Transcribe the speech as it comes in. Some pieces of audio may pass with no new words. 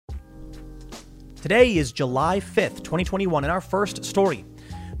Today is July 5th, 2021, and our first story.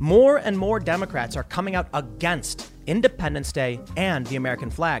 More and more Democrats are coming out against Independence Day and the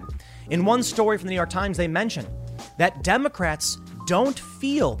American flag. In one story from the New York Times, they mention that Democrats don't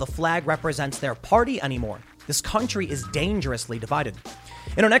feel the flag represents their party anymore. This country is dangerously divided.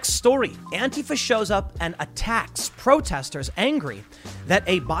 In our next story, Antifa shows up and attacks protesters angry that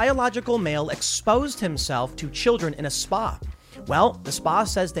a biological male exposed himself to children in a spa. Well, the spa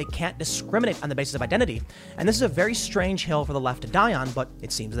says they can't discriminate on the basis of identity, and this is a very strange hill for the left to die on, but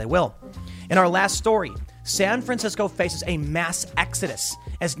it seems they will. In our last story, San Francisco faces a mass exodus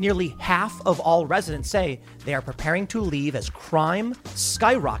as nearly half of all residents say they are preparing to leave as crime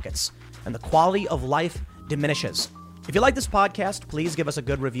skyrockets and the quality of life diminishes. If you like this podcast, please give us a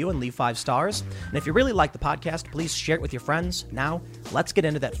good review and leave 5 stars. And if you really like the podcast, please share it with your friends. Now, let's get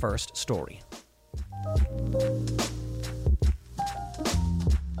into that first story.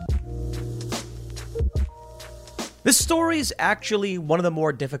 This story is actually one of the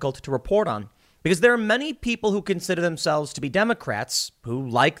more difficult to report on because there are many people who consider themselves to be Democrats, who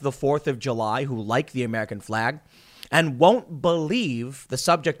like the 4th of July, who like the American flag, and won't believe the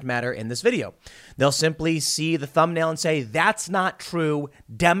subject matter in this video. They'll simply see the thumbnail and say, that's not true.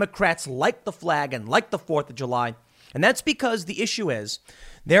 Democrats like the flag and like the 4th of July. And that's because the issue is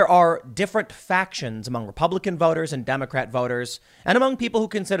there are different factions among Republican voters and Democrat voters, and among people who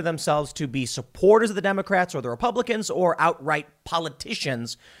consider themselves to be supporters of the Democrats or the Republicans or outright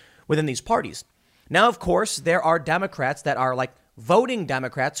politicians within these parties. Now, of course, there are Democrats that are like voting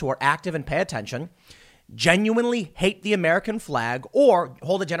Democrats who are active and pay attention, genuinely hate the American flag or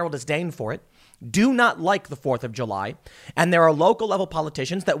hold a general disdain for it, do not like the 4th of July, and there are local level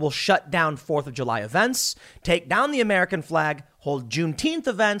politicians that will shut down 4th of July events, take down the American flag, hold Juneteenth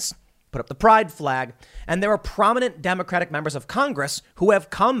events, put up the pride flag, and there are prominent Democratic members of Congress who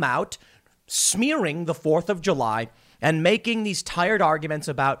have come out smearing the 4th of July and making these tired arguments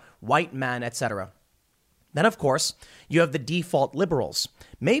about white men, etc. Then, of course, you have the default liberals.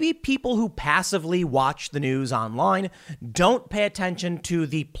 Maybe people who passively watch the news online, don't pay attention to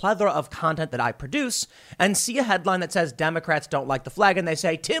the plethora of content that I produce, and see a headline that says Democrats don't like the flag, and they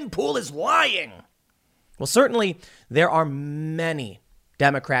say, Tim Pool is lying. Well, certainly there are many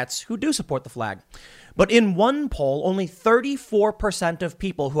Democrats who do support the flag. But in one poll, only 34% of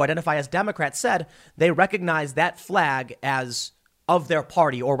people who identify as Democrats said they recognize that flag as of their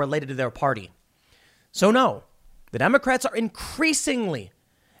party or related to their party. So no, the Democrats are increasingly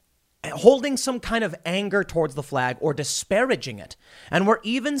holding some kind of anger towards the flag or disparaging it. And we're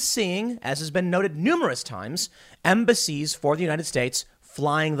even seeing, as has been noted numerous times, embassies for the United States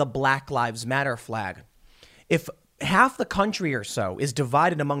flying the Black Lives Matter flag. If half the country or so is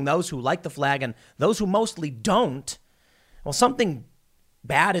divided among those who like the flag and those who mostly don't, well, something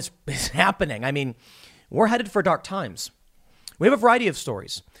bad is happening. I mean, we're headed for dark times. We have a variety of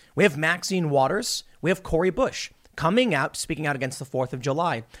stories. We have Maxine Waters. We have Cori Bush coming out, speaking out against the 4th of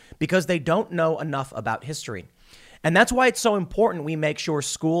July because they don't know enough about history. And that's why it's so important we make sure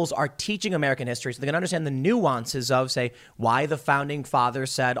schools are teaching American history so they can understand the nuances of, say, why the founding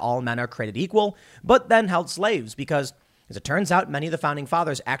fathers said all men are created equal, but then held slaves. Because, as it turns out, many of the founding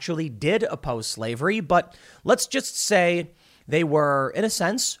fathers actually did oppose slavery, but let's just say they were, in a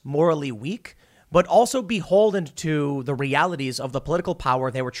sense, morally weak, but also beholden to the realities of the political power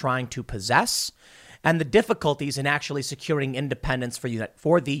they were trying to possess and the difficulties in actually securing independence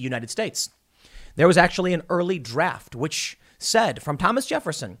for the United States. There was actually an early draft which said from Thomas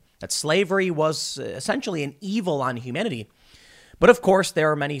Jefferson that slavery was essentially an evil on humanity. But of course,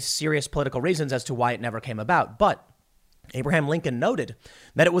 there are many serious political reasons as to why it never came about. But Abraham Lincoln noted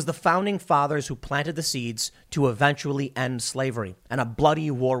that it was the founding fathers who planted the seeds to eventually end slavery, and a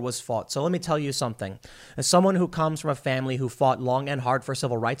bloody war was fought. So let me tell you something. As someone who comes from a family who fought long and hard for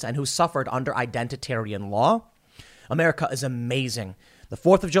civil rights and who suffered under identitarian law, America is amazing. The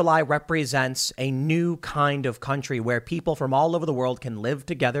 4th of July represents a new kind of country where people from all over the world can live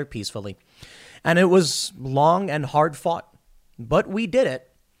together peacefully. And it was long and hard fought, but we did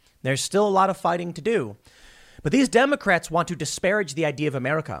it. There's still a lot of fighting to do. But these Democrats want to disparage the idea of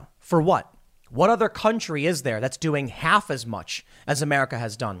America. For what? What other country is there that's doing half as much as America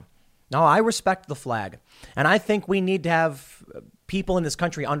has done? Now, I respect the flag, and I think we need to have people in this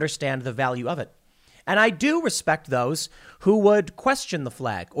country understand the value of it. And I do respect those who would question the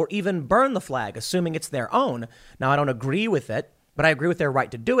flag or even burn the flag, assuming it's their own. Now, I don't agree with it, but I agree with their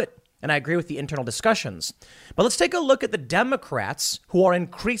right to do it. And I agree with the internal discussions. But let's take a look at the Democrats who are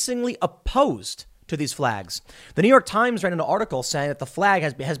increasingly opposed to these flags. The New York Times ran an article saying that the flag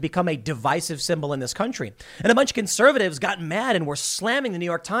has become a divisive symbol in this country. And a bunch of conservatives got mad and were slamming the New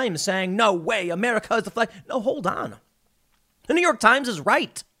York Times, saying, no way, America is the flag. No, hold on. The New York Times is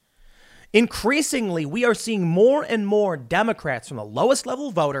right. Increasingly, we are seeing more and more Democrats from the lowest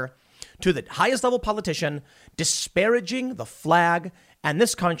level voter to the highest level politician disparaging the flag and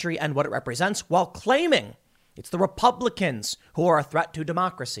this country and what it represents while claiming it's the Republicans who are a threat to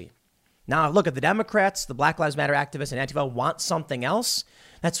democracy. Now, look at the Democrats, the Black Lives Matter activists, and Antifa want something else.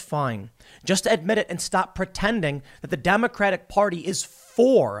 That's fine. Just admit it and stop pretending that the Democratic Party is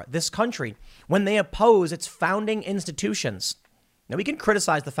for this country when they oppose its founding institutions. Now, we can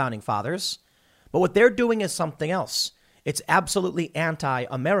criticize the founding fathers, but what they're doing is something else. It's absolutely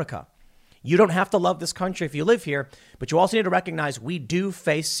anti-America. You don't have to love this country if you live here, but you also need to recognize we do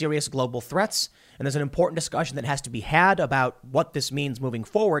face serious global threats. And there's an important discussion that has to be had about what this means moving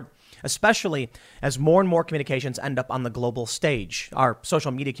forward, especially as more and more communications end up on the global stage, our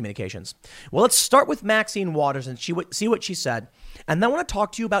social media communications. Well, let's start with Maxine Waters and see what she said. And then I want to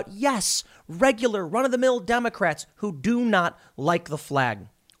talk to you about, yes, regular run-of-the-mill Democrats who do not like the flag,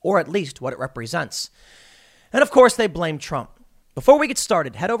 or at least what it represents. And of course, they blame Trump. Before we get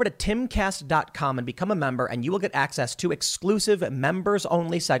started, head over to timcast.com and become a member, and you will get access to exclusive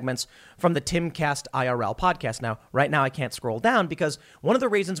members-only segments from the Timcast IRL podcast. Now, right now, I can't scroll down because one of the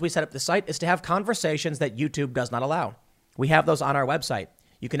reasons we set up the site is to have conversations that YouTube does not allow. We have those on our website.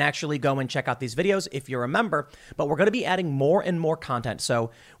 You can actually go and check out these videos if you're a member, but we're going to be adding more and more content. So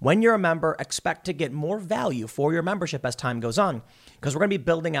when you're a member, expect to get more value for your membership as time goes on, because we're going to be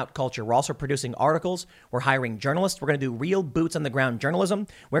building out culture. We're also producing articles. We're hiring journalists. We're going to do real boots on the ground journalism.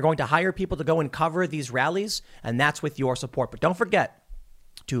 We're going to hire people to go and cover these rallies, and that's with your support. But don't forget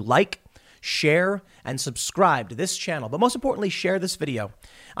to like, share, and subscribe to this channel. But most importantly, share this video.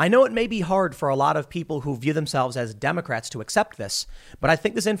 I know it may be hard for a lot of people who view themselves as Democrats to accept this, but I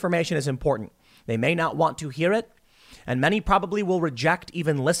think this information is important. They may not want to hear it, and many probably will reject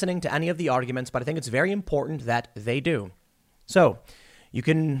even listening to any of the arguments, but I think it's very important that they do. So you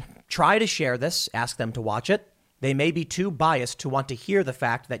can try to share this, ask them to watch it. They may be too biased to want to hear the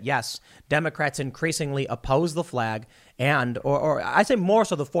fact that, yes, Democrats increasingly oppose the flag and, or I say more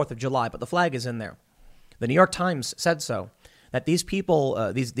so the 4th of July, but the flag is in there. The New York Times said so, that these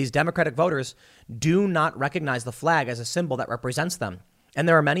people, these Democratic voters do not recognize the flag as a symbol that represents them. And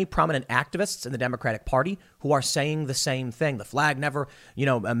there are many prominent activists in the Democratic Party who are saying the same thing. The flag never,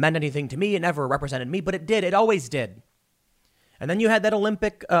 meant anything to me. It never represented me, but it did. It always did. And then you had that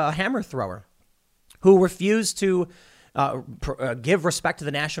Olympic hammer thrower who refused to give respect to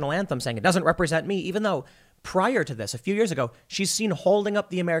the national anthem, saying it doesn't represent me, even though prior to this, a few years ago, she's seen holding up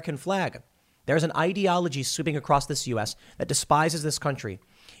the American flag. There's an ideology sweeping across this U.S. that despises this country,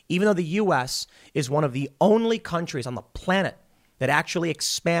 even though the U.S. is one of the only countries on the planet that actually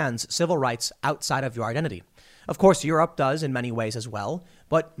expands civil rights outside of your identity. Of course, Europe does in many ways as well,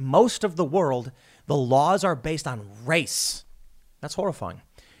 but most of the world, the laws are based on race. That's horrifying.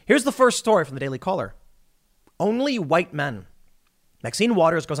 Here's the first story from the Daily Caller. Only white men. Maxine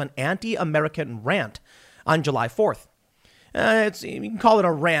Waters goes on anti-American rant on July 4th. You can call it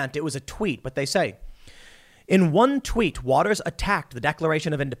a rant. It was a tweet, but they say, in one tweet, Waters attacked the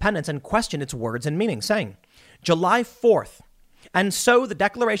Declaration of Independence and questioned its words and meaning, saying, July 4th. And so the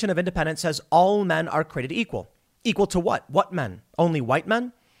Declaration of Independence says all men are created equal. Equal to what? What men? Only white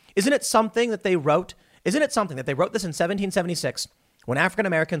men? Isn't it something that they wrote this in 1776 when African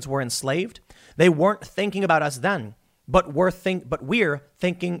Americans were enslaved? They weren't thinking about us then, but we're thinking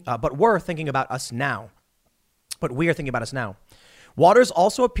about us now. Waters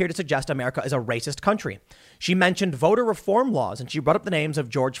also appeared to suggest America is a racist country. She mentioned voter reform laws, and she brought up the names of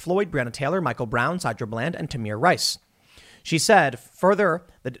George Floyd, Breonna Taylor, Michael Brown, Sidra Bland, and Tamir Rice. She said, further,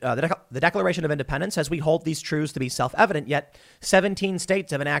 the Declaration of Independence says we hold these truths to be self-evident, yet 17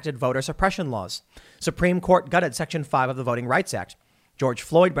 states have enacted voter suppression laws. Supreme Court gutted Section 5 of the Voting Rights Act. George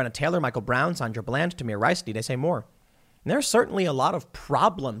Floyd, Breonna Taylor, Michael Brown, Sidra Bland, Tamir Rice, need I say more? And there are certainly a lot of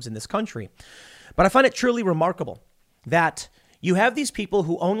problems in this country. But I find it truly remarkable that you have these people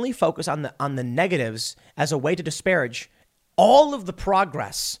who only focus on the negatives as a way to disparage all of the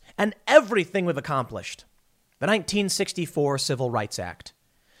progress and everything we've accomplished. The 1964 Civil Rights Act.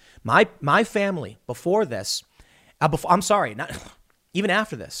 My family before this, even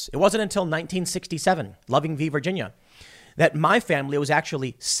after this, it wasn't until 1967, Loving v. Virginia, that my family was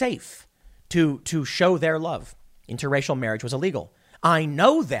actually safe to show their love. Interracial marriage was illegal. I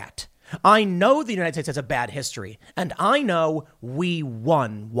know that. I know the United States has a bad history, and I know we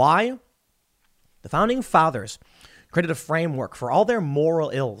won. Why? The founding fathers created a framework for all their moral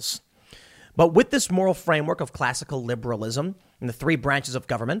ills. But with this moral framework of classical liberalism and the three branches of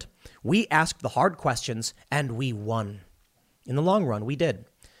government, we asked the hard questions and we won. In the long run, we did.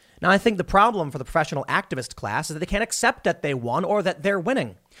 Now, I think the problem for the professional activist class is that they can't accept that they won or that they're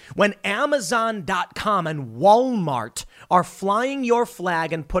winning. When Amazon.com and Walmart are flying your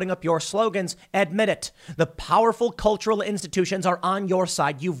flag and putting up your slogans, admit it. The powerful cultural institutions are on your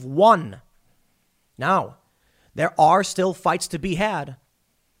side. You've won. Now, there are still fights to be had,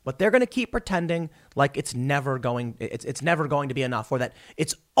 but they're going to keep pretending like it's never going to be enough, or that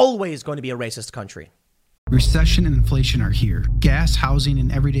it's always going to be a racist country. Recession and inflation are here. Gas, housing, and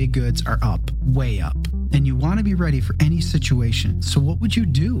everyday goods are up, way up. And you want to be ready for any situation. So what would you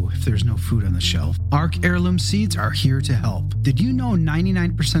do if there's no food on the shelf? ARC Heirloom Seeds are here to help. Did you know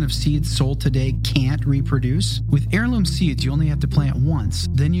 99% of seeds sold today can't reproduce? With Heirloom Seeds, you only have to plant once.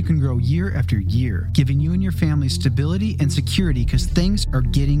 Then you can grow year after year, giving you and your family stability and security because things are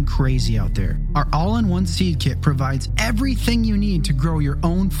getting crazy out there. Our all-in-one seed kit provides everything you need to grow your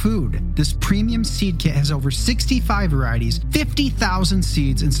own food. This premium seed kit has over 65 varieties, 50,000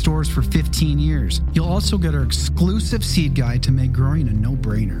 seeds, and stores for 15 years. You'll also get our exclusive seed guide to make growing a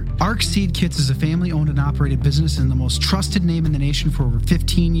no-brainer. ARC Seed Kits is a family-owned and operated business and the most trusted name in the nation for over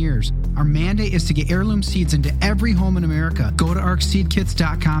 15 years. Our mandate is to get heirloom seeds into every home in America. Go to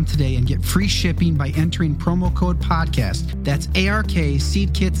arcseedkits.com today and get free shipping by entering promo code podcast. That's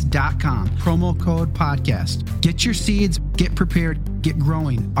ARKseedkits.com, promo code podcast. Get your seeds, get prepared, get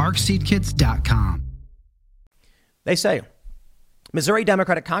growing. arcseedkits.com. They say Missouri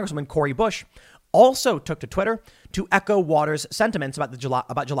Democratic Congressman Cori Bush also took to Twitter to echo Waters' sentiments about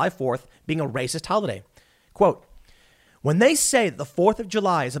July 4th being a racist holiday. Quote, when they say that the 4th of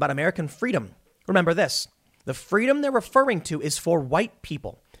July is about American freedom, remember this. The freedom they're referring to is for white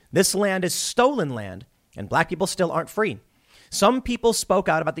people. This land is stolen land, and black people still aren't free. Some people spoke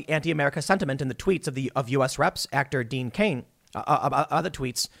out about the anti-America sentiment in the tweets of U.S. Reps actor Dean Cain, other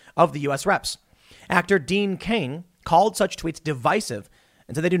tweets of the U.S. Reps. Actor Dean Cain called such tweets divisive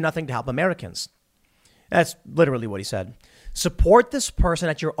and said they do nothing to help Americans. That's literally what he said. Support this person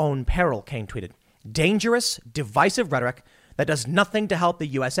at your own peril, Cain tweeted. Dangerous, divisive rhetoric that does nothing to help the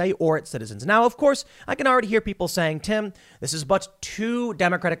USA or its citizens. Now, of course, I can already hear people saying, Tim, this is but two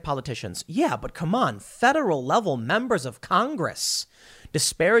Democratic politicians. Yeah, but come on, federal level members of Congress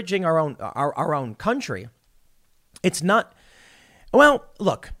disparaging our own country. It's not. Well,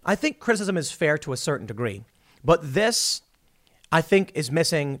 look, I think criticism is fair to a certain degree, but this, I think, is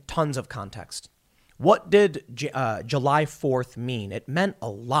missing tons of context. What did July 4th mean? It meant a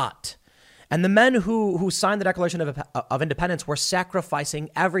lot. And the men who signed the Declaration of Independence were sacrificing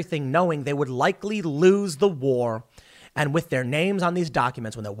everything, knowing they would likely lose the war. And with their names on these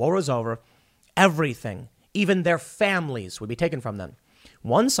documents, when the war was over, everything, even their families, would be taken from them.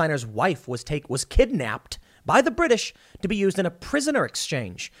 One signer's wife was kidnapped by the British to be used in a prisoner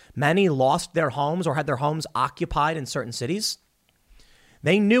exchange. Many lost their homes or had their homes occupied in certain cities.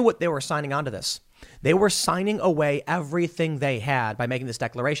 They knew what they were signing onto this. They were signing away everything they had by making this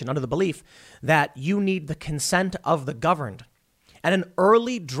declaration under the belief that you need the consent of the governed. And an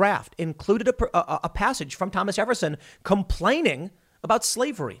early draft included a passage from Thomas Jefferson complaining about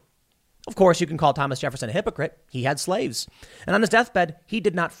slavery. Of course, you can call Thomas Jefferson a hypocrite. He had slaves. And on his deathbed, he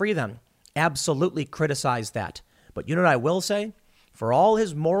did not free them. Absolutely criticized that. But you know what I will say? For all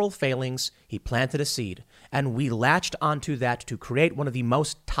his moral failings, he planted a seed, and we latched onto that to create one of the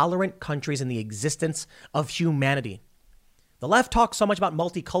most tolerant countries in the existence of humanity. The left talks so much about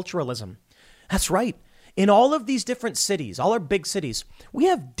multiculturalism. That's right. In all of these different cities, all our big cities, we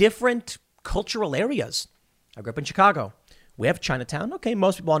have different cultural areas. I grew up in Chicago. We have Chinatown. Okay,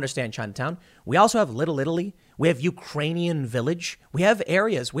 most people understand Chinatown. We also have Little Italy. We have Ukrainian Village. We have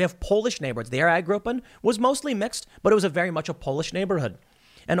areas. We have Polish neighborhoods. The area I grew up in was mostly mixed, but it was very much a Polish neighborhood.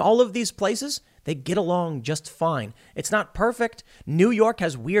 And all of these places, they get along just fine. It's not perfect. New York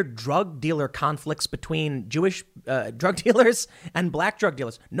has weird drug dealer conflicts between Jewish drug dealers and black drug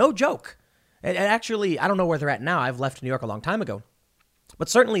dealers. No joke. And actually, I don't know where they're at now. I've left New York a long time ago. But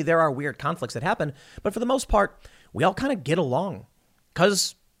certainly there are weird conflicts that happen. But for the most part, we all kind of get along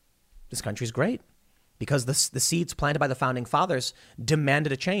because this country's great, because the seeds planted by the founding fathers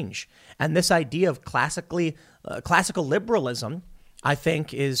demanded a change. And this idea of classical liberalism, I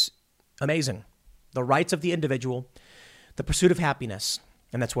think, is amazing. The rights of the individual, the pursuit of happiness,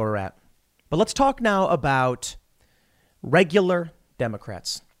 and that's where we're at. But let's talk now about regular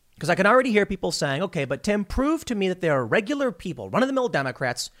Democrats. Because I can already hear people saying, okay, but Tim, prove to me that there are regular people, run-of-the-mill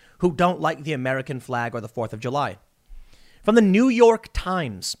Democrats, who don't like the American flag or the 4th of July. From the New York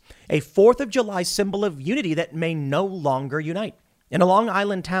Times, a 4th of July symbol of unity that may no longer unite. In a Long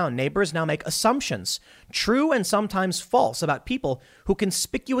Island town, neighbors now make assumptions, true and sometimes false, about people who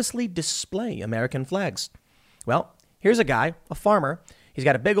conspicuously display American flags. Well, here's a guy, a farmer. He's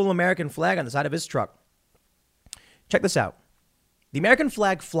got a big old American flag on the side of his truck. Check this out. The American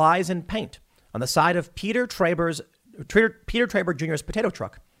flag flies in paint on the side of Peter Traber Jr.'s potato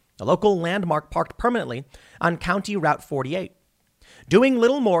truck, a local landmark parked permanently on County Route 48. Doing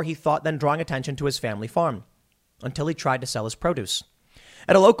little more, he thought, than drawing attention to his family farm, until he tried to sell his produce.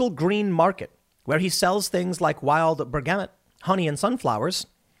 At a local green market, where he sells things like wild bergamot, honey, and sunflowers,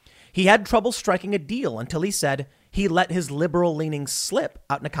 he had trouble striking a deal until he said he let his liberal leanings slip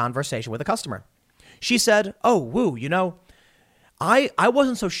out in a conversation with a customer. She said, "Oh, Woo, I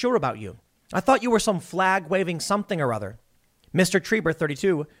wasn't so sure about you. I thought you were some flag-waving something or other." Mr. Treber,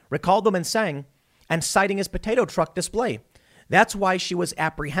 32, recalled the woman saying, and citing his potato truck display, "That's why she was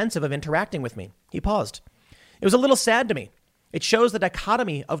apprehensive of interacting with me." He paused. "It was a little sad to me. It shows the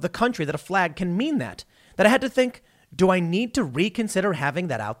dichotomy of the country that a flag can mean that I had to think, do I need to reconsider having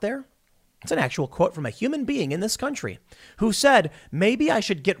that out there?" It's an actual quote from a human being in this country who said, maybe I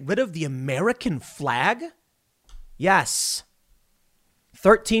should get rid of the American flag? Yes.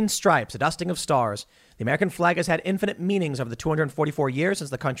 13 stripes, a dusting of stars. The American flag has had infinite meanings over the 244 years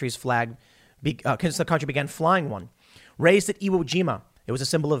since the country began flying one. Raised at Iwo Jima, it was a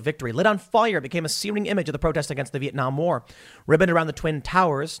symbol of victory. Lit on fire, it became a searing image of the protest against the Vietnam War. Ribboned around the Twin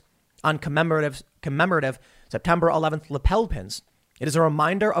Towers on commemorative September 11th lapel pins. It is a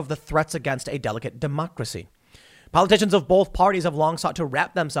reminder of the threats against a delicate democracy. Politicians of both parties have long sought to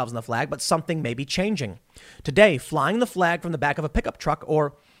wrap themselves in the flag, but something may be changing. Today, flying the flag from the back of a pickup truck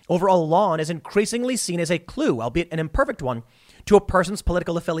or over a lawn is increasingly seen as a clue, albeit an imperfect one, to a person's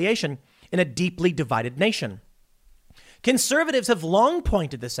political affiliation in a deeply divided nation. Conservatives have long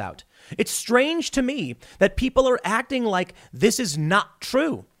pointed this out. It's strange to me that people are acting like this is not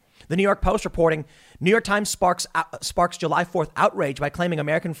true. The New York Post reporting, New York Times sparks July 4th outrage by claiming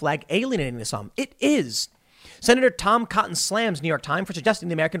American flag alienating some. It is. Senator Tom Cotton slams New York Times for suggesting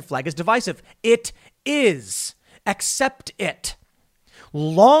the American flag is divisive. It is. Accept it.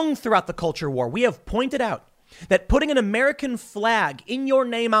 Long throughout the culture war, we have pointed out that putting an American flag in your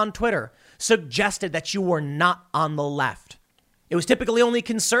name on Twitter suggested that you were not on the left. It was typically only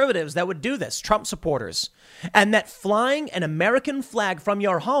conservatives that would do this, Trump supporters, and that flying an American flag from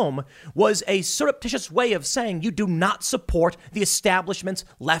your home was a surreptitious way of saying you do not support the establishment's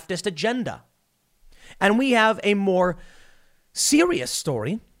leftist agenda. And we have a more serious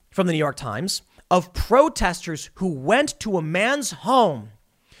story from the New York Times of protesters who went to a man's home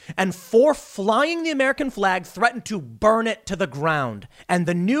and for flying the American flag threatened to burn it to the ground. And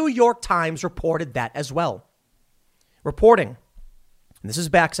the New York Times reported that as well. Reporting, and this is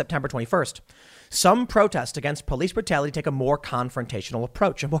back September 21st, some protests against police brutality take a more confrontational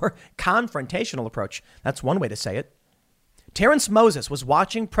approach. That's one way to say it. Terrence Moses was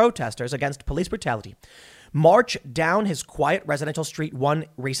watching protesters against police brutality march down his quiet residential street one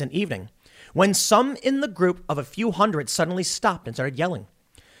recent evening when some in the group of a few hundred suddenly stopped and started yelling.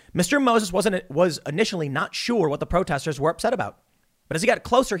 Mr. Moses was initially not sure what the protesters were upset about, but as he got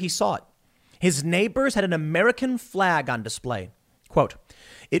closer, he saw it. His neighbors had an American flag on display. Quote,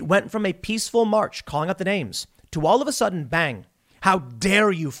 "It went from a peaceful march calling out the names to all of a sudden, bang, how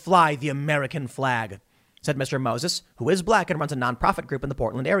dare you fly the American flag," said Mr. Moses, who is black and runs a nonprofit group in the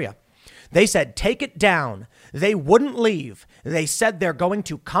Portland area. They said, "Take it down." They wouldn't leave. They said they're going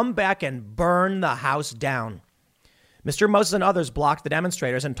to come back and burn the house down. Mr. Moses and others blocked the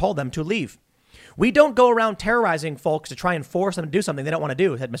demonstrators and told them to leave. "We don't go around terrorizing folks to try and force them to do something they don't want to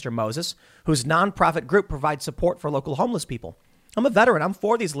do," said Mr. Moses, whose nonprofit group provides support for local homeless people. "I'm a veteran. I'm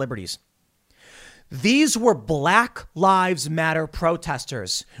for these liberties." These were Black Lives Matter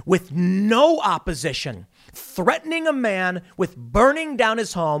protesters with no opposition, threatening a man with burning down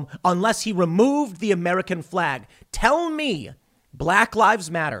his home unless he removed the American flag. Tell me Black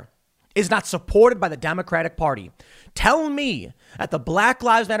Lives Matter is not supported by the Democratic Party. Tell me that the Black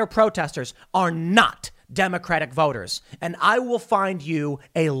Lives Matter protesters are not Democratic voters, and I will find you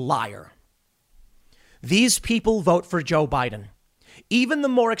a liar. These people vote for Joe Biden. Even the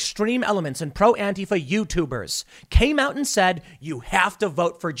more extreme elements and pro-Antifa YouTubers came out and said, you have to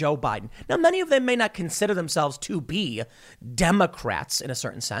vote for Joe Biden. Now, many of them may not consider themselves to be Democrats in a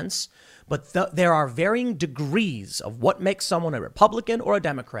certain sense, but there are varying degrees of what makes someone a Republican or a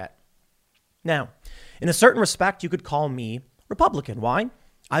Democrat. Now, in a certain respect, you could call me Republican. Why?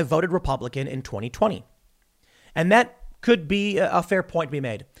 I voted Republican in 2020. And that could be a fair point to be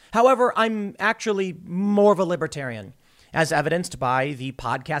made. However, I'm actually more of a libertarian, as evidenced by the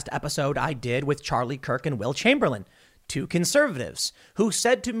podcast episode I did with Charlie Kirk and Will Chamberlain. to conservatives who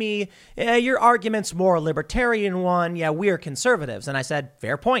said to me, your argument's more a libertarian one. Yeah, we're conservatives. And I said,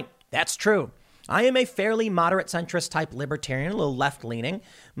 fair point. That's true. I am a fairly moderate centrist type libertarian, a little left leaning,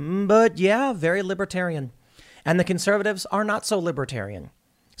 but yeah, very libertarian. And the conservatives are not so libertarian.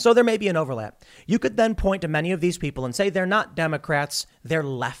 So there may be an overlap. You could then point to many of these people and say they're not Democrats, they're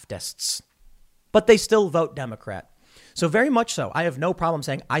leftists, but they still vote Democrat. So very much so. I have no problem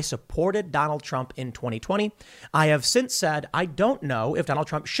saying I supported Donald Trump in 2020. I have since said I don't know if Donald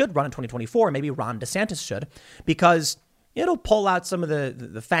Trump should run in 2024. Maybe Ron DeSantis should, because it'll pull out some of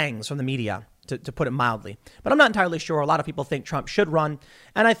the fangs from the media, to put it mildly. But I'm not entirely sure. A lot of people think Trump should run,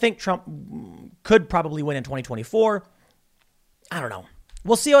 and I think Trump could probably win in 2024. I don't know.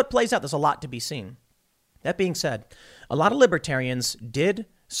 We'll see how it plays out. There's a lot to be seen. That being said, a lot of libertarians did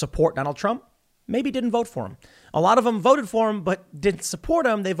support Donald Trump, maybe didn't vote for him. A lot of them voted for him, but didn't support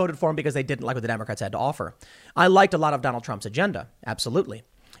him. They voted for him because they didn't like what the Democrats had to offer. I liked a lot of Donald Trump's agenda. Absolutely.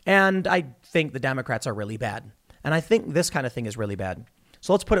 And I think the Democrats are really bad. And I think this kind of thing is really bad.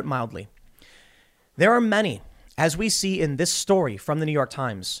 So let's put it mildly. There are many, as we see in this story from the New York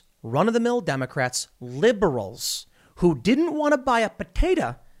Times, run-of-the-mill Democrats, liberals, who didn't want to buy a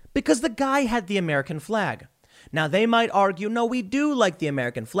potato because the guy had the American flag. Now, they might argue, no, we do like the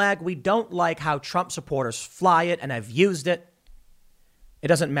American flag. We don't like how Trump supporters fly it and have used it. It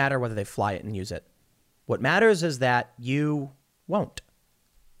doesn't matter whether they fly it and use it. What matters is that you won't.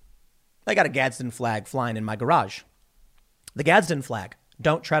 I got a Gadsden flag flying in my garage. The Gadsden flag,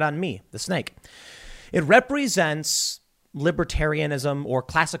 don't tread on me, the snake. It represents libertarianism or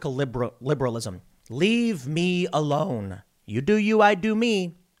classical liberalism. Leave me alone. You do you, I do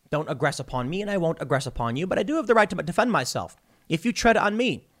me. Don't aggress upon me, and I won't aggress upon you, but I do have the right to defend myself. If you tread on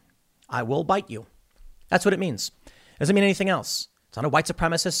me, I will bite you. That's what it means. It doesn't mean anything else. It's not a white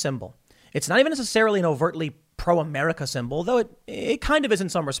supremacist symbol. It's not even necessarily an overtly pro-America symbol, though it kind of is in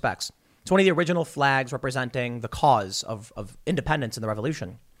some respects. It's one of the original flags representing the cause of independence in the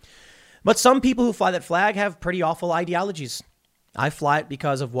revolution. But some people who fly that flag have pretty awful ideologies. I fly it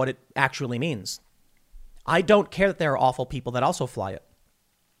because of what it actually means. I don't care that there are awful people that also fly it.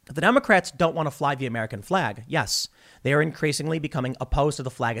 If the Democrats don't want to fly the American flag, yes, they are increasingly becoming opposed to the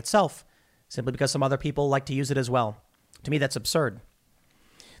flag itself, simply because some other people like to use it as well. To me, that's absurd.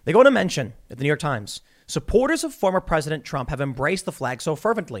 They go on to mention at the New York Times, supporters of former President Trump have embraced the flag so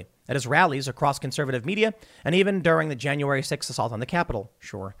fervently at his rallies across conservative media and even during the January 6th assault on the Capitol,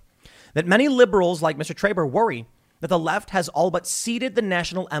 sure, that many liberals like Mr. Traber worry that the left has all but ceded the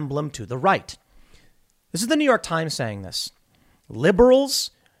national emblem to the right. This is the New York Times saying this.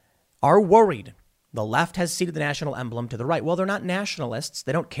 Liberals are worried the left has ceded the national emblem to the right. Well, they're not nationalists.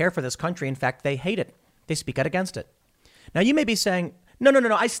 They don't care for this country. In fact, they hate it. They speak out against it. Now, you may be saying, no,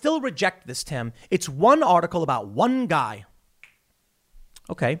 I still reject this, Tim. It's one article about one guy.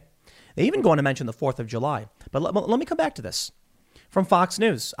 Okay. They even go on to mention the 4th of July. But let me come back to this. From Fox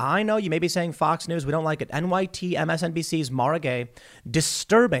News. I know you may be saying Fox News, we don't like it. NYT MSNBC's Mara Gay,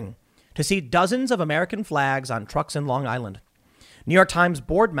 disturbing to see dozens of American flags on trucks in Long Island. New York Times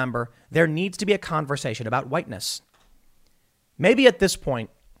board member, there needs to be a conversation about whiteness. Maybe at this point,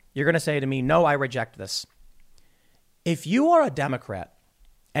 you're going to say to me, no, I reject this. If you are a Democrat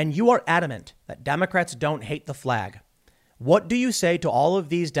and you are adamant that Democrats don't hate the flag, what do you say to all of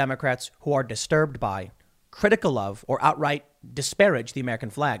these Democrats who are disturbed by, critical of, or outright disparage the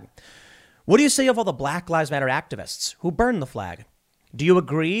American flag? What do you say of all the Black Lives Matter activists who burn the flag? Do you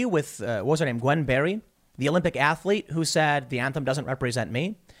agree with, what was her name, Gwen Berry, the Olympic athlete who said the anthem doesn't represent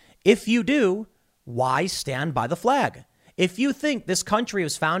me? If you do, why stand by the flag? If you think this country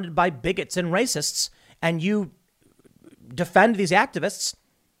was founded by bigots and racists and you defend these activists,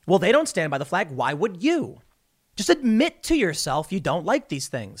 well, they don't stand by the flag. Why would you? Just admit to yourself you don't like these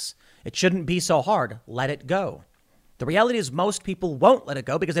things. It shouldn't be so hard. Let it go. The reality is most people won't let it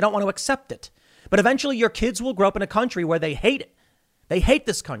go because they don't want to accept it. But eventually your kids will grow up in a country where they hate it. They hate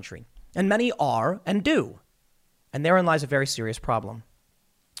this country. And many are and do. And therein lies a very serious problem.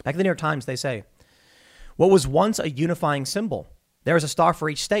 Back in the New York Times, they say, what was once a unifying symbol, there is a star for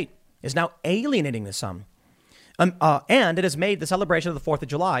each state, is now alienating to some. And it has made the celebration of the 4th of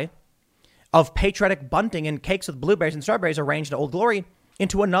July of patriotic bunting and cakes with blueberries and strawberries arranged in Old Glory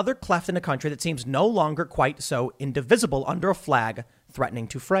into another cleft in a country that seems no longer quite so indivisible under a flag threatening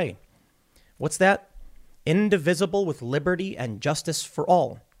to fray. What's that? Indivisible with liberty and justice for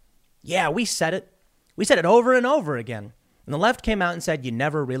all. Yeah, we said it. We said it over and over again. And the left came out and said, you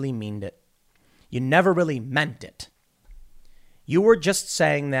never really meaned it. You never really meant it. You were just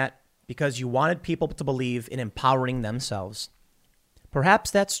saying that because you wanted people to believe in empowering themselves.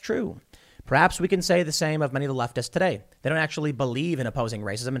 Perhaps that's true. Perhaps we can say the same of many of the leftists today. They don't actually believe in opposing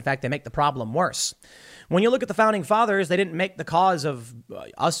racism. In fact, they make the problem worse. When you look at the founding fathers, they didn't make the cause of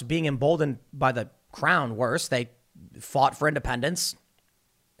us being emboldened by the crown worse. They fought for independence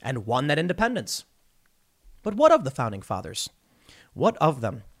and won that independence. But what of the founding fathers? What of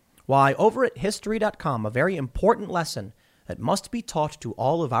them? Why, over at history.com, a very important lesson that must be taught to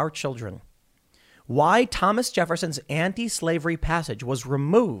all of our children. Why Thomas Jefferson's anti-slavery passage was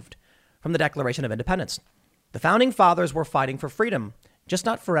removed from the Declaration of Independence. The founding fathers were fighting for freedom, just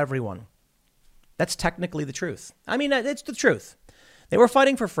not for everyone. That's technically the truth. I mean, it's the truth. They were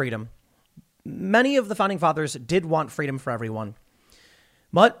fighting for freedom. Many of the founding fathers did want freedom for everyone,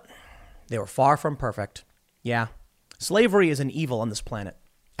 but they were far from perfect. Yeah, slavery is an evil on this planet.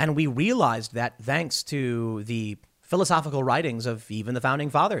 And we realized that thanks to the philosophical writings of even the founding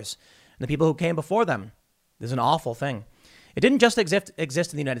fathers and the people who came before them. This is an awful thing. It didn't just exist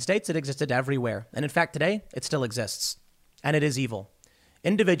in the United States. It existed everywhere. And in fact, today, it still exists. And it is evil.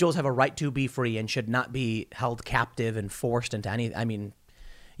 Individuals have a right to be free and should not be held captive and forced into any. I mean,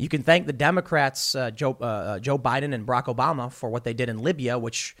 you can thank the Democrats, Joe Biden and Barack Obama, for what they did in Libya,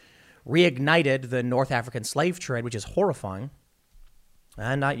 which reignited the North African slave trade, which is horrifying.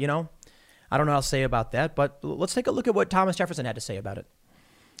 And, I don't know what I'll say about that, but let's take a look at what Thomas Jefferson had to say about it.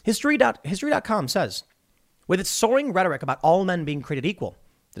 History.com says, with its soaring rhetoric about all men being created equal,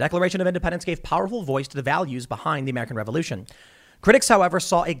 the Declaration of Independence gave powerful voice to the values behind the American Revolution. Critics, however,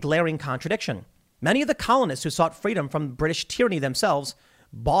 saw a glaring contradiction. Many of the colonists who sought freedom from British tyranny themselves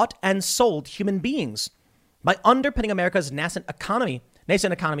bought and sold human beings by underpinning America's nascent economy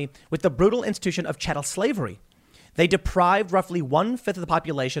with the brutal institution of chattel slavery. They deprived roughly 1/5 of the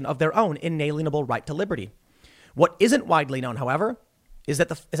population of their own inalienable right to liberty. What isn't widely known, however, is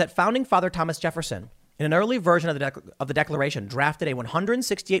that founding father Thomas Jefferson, in an early version of the Declaration, drafted a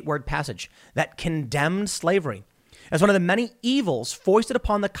 168-word passage that condemned slavery as one of the many evils foisted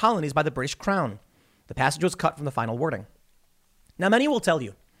upon the colonies by the British Crown. The passage was cut from the final wording. Now, many will tell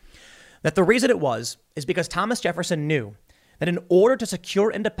you that the reason it was is because Thomas Jefferson knew that in order to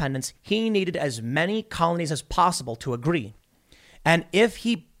secure independence, he needed as many colonies as possible to agree. And if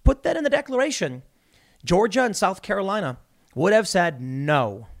he put that in the Declaration, Georgia and South Carolina would have said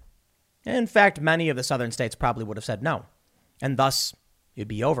no. In fact, many of the southern states probably would have said no. And thus, it'd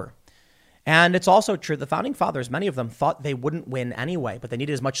be over. And it's also true the founding fathers, many of them thought they wouldn't win anyway, but they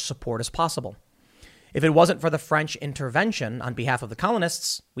needed as much support as possible. If it wasn't for the French intervention on behalf of the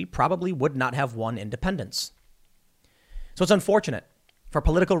colonists, we probably would not have won independence. So it's unfortunate. For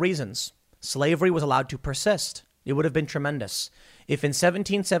political reasons, slavery was allowed to persist. It would have been tremendous if in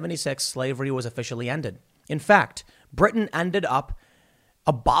 1776 slavery was officially ended. In fact, Britain ended up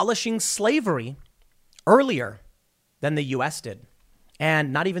abolishing slavery earlier than the U.S. did,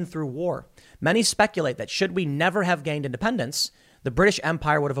 and not even through war. Many speculate that should we never have gained independence, the British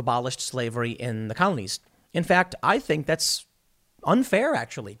Empire would have abolished slavery in the colonies. In fact, I think that's unfair,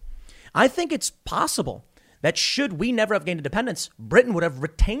 actually. I think it's possible that should we never have gained independence, Britain would have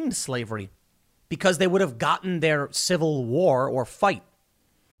retained slavery because they would have gotten their civil war or fight.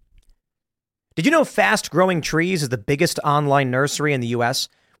 Did you know Fast Growing Trees is the biggest online nursery in the U.S.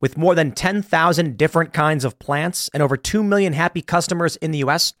 with more than 10,000 different kinds of plants and over 2 million happy customers in the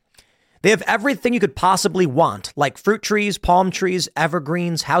U.S.? They have everything you could possibly want, like fruit trees, palm trees,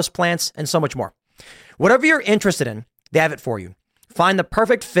 evergreens, houseplants, and so much more. Whatever you're interested in, they have it for you. Find the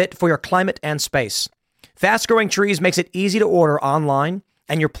perfect fit for your climate and space. Fast Growing Trees makes it easy to order online,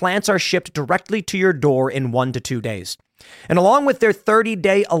 and your plants are shipped directly to your door in 1 to 2 days. And along with their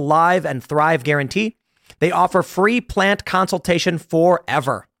 30-day Alive and Thrive guarantee, they offer free plant consultation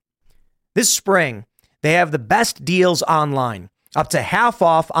forever. This spring, they have the best deals online, up to half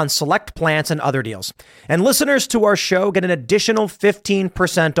off on select plants and other deals. And listeners to our show get an additional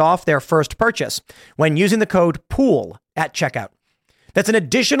 15% off their first purchase when using the code POOL at checkout. That's an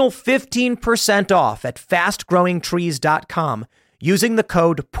additional 15% off at fastgrowingtrees.com using the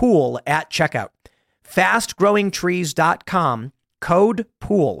code POOL at checkout. Fastgrowingtrees.com, code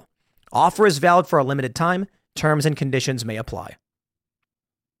POOL. Offer is valid for a limited time. Terms and conditions may apply.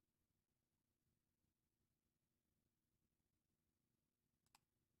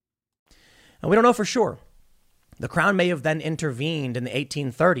 And we don't know for sure. The Crown may have then intervened in the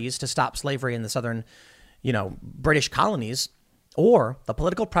 1830s to stop slavery in the southern, British colonies. Or the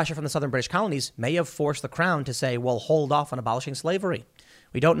political pressure from the southern British colonies may have forced the Crown to say, well, hold off on abolishing slavery.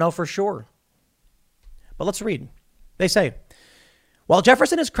 We don't know for sure. But let's read. They say, while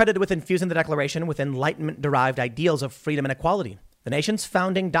Jefferson is credited with infusing the Declaration with Enlightenment-derived ideals of freedom and equality, the nation's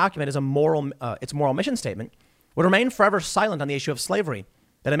founding document is its moral mission statement would remain forever silent on the issue of slavery.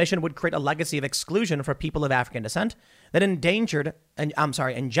 That admission would create a legacy of exclusion for people of African descent that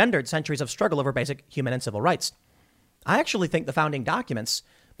engendered centuries of struggle over basic human and civil rights. I actually think the founding documents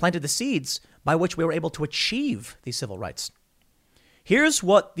planted the seeds by which we were able to achieve these civil rights. Here's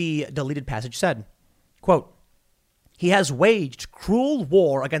what the deleted passage said. Quote, "He has waged cruel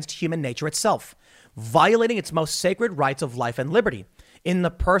war against human nature itself, violating its most sacred rights of life and liberty in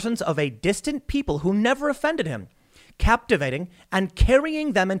the persons of a distant people who never offended him, captivating and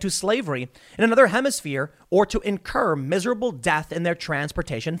carrying them into slavery in another hemisphere or to incur miserable death in their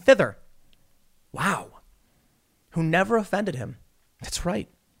transportation thither." Wow. Who never offended him. That's right.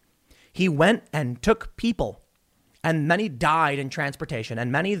 He went and took people, and many died in transportation,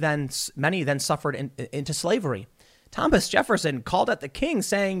 and many then suffered into slavery. Thomas Jefferson called out the king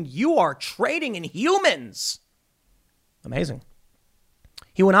saying, "You are trading in humans." Amazing.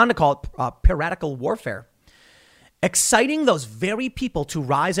 He went on to call it piratical warfare, exciting those very people to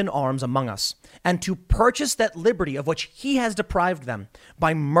rise in arms among us and to purchase that liberty of which he has deprived them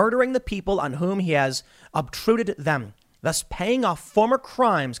by murdering the people on whom he has obtruded them, thus paying off former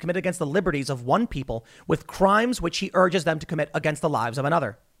crimes committed against the liberties of one people with crimes which he urges them to commit against the lives of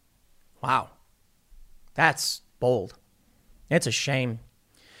another. Wow. That's bold. It's a shame.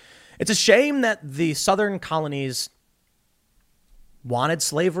 It's a shame that the southern colonies wanted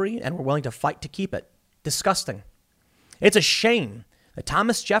slavery and were willing to fight to keep it. Disgusting. It's a shame that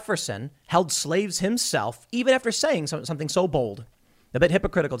Thomas Jefferson held slaves himself, even after saying something so bold. A bit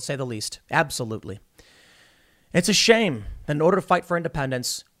hypocritical, to say the least. Absolutely. It's a shame that in order to fight for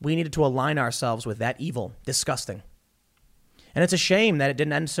independence, we needed to align ourselves with that evil. Disgusting. And it's a shame that it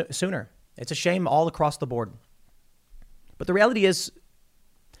didn't end sooner. It's a shame all across the board. But the reality is,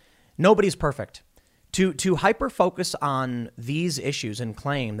 nobody's perfect. To hyper-focus on these issues and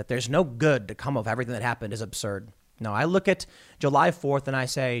claim that there's no good to come of everything that happened is absurd. No, I look at July 4th and I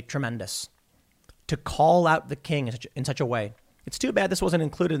say, tremendous. To call out the king in such a way. It's too bad this wasn't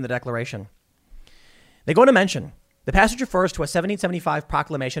included in the Declaration. They go on to mention, the passage refers to a 1775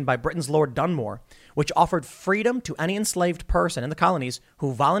 proclamation by Britain's Lord Dunmore, which offered freedom to any enslaved person in the colonies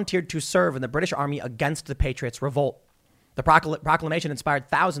who volunteered to serve in the British Army against the Patriots' revolt. The proclamation inspired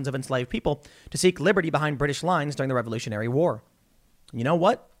thousands of enslaved people to seek liberty behind British lines during the Revolutionary War. You know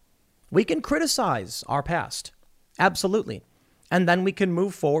what? We can criticize our past. Absolutely. And then we can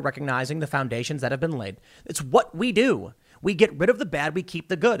move forward recognizing the foundations that have been laid. It's what we do. We get rid of the bad, we keep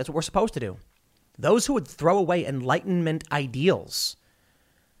the good. That's what we're supposed to do. Those who would throw away Enlightenment ideals,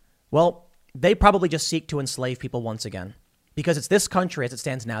 well, they probably just seek to enslave people once again, because it's this country as it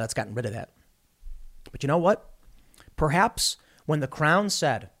stands now that's gotten rid of that. But you know what? Perhaps when the Crown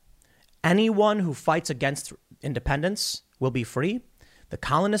said, anyone who fights against independence will be free, the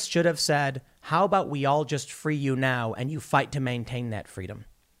colonists should have said, how about we all just free you now and you fight to maintain that freedom?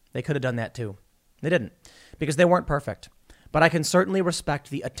 They could have done that too. They didn't, because they weren't perfect. But I can certainly respect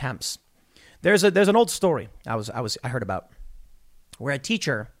the attempts. There's an old story I heard about where a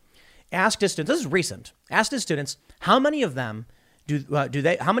teacher asked his students, this is recent, asked his students, how many of them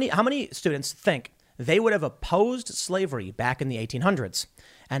how many students think they would have opposed slavery back in the 1800s?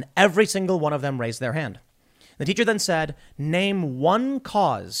 And every single one of them raised their hand. The teacher then said, name one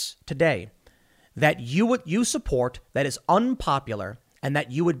cause today that you support that is unpopular and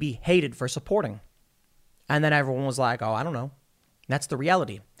that you would be hated for supporting. And then everyone was like, oh, I don't know. That's the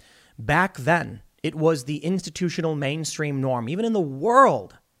reality. Back then, it was the institutional mainstream norm, even in the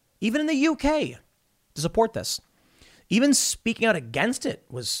world, even in the UK, to support this. Even speaking out against it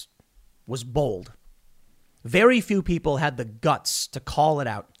was bold. Very few people had the guts to call it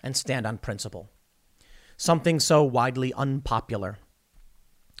out and stand on principle. Something so widely unpopular.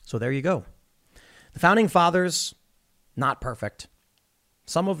 So there you go. The Founding Fathers, not perfect.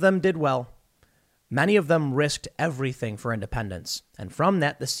 Some of them did well. Many of them risked everything for independence. And from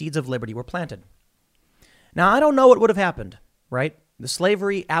that, the seeds of liberty were planted. Now, I don't know what would have happened, right? The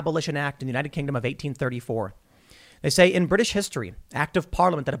Slavery Abolition Act in the United Kingdom of 1834. They say in British history, Act of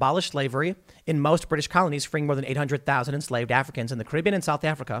Parliament that abolished slavery in most British colonies, freeing more than 800,000 enslaved Africans in the Caribbean and South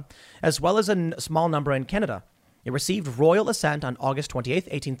Africa, as well as a small number in Canada. It received royal assent on August 28,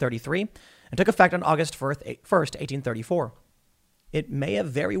 1833, and took effect on August 1st, 1834. It may have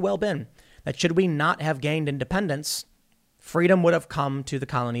very well been that should we not have gained independence, freedom would have come to the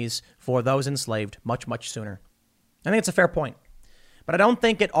colonies for those enslaved much, much sooner. I think it's a fair point. But I don't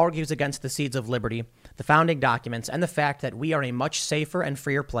think it argues against the seeds of liberty, the founding documents, and the fact that we are a much safer and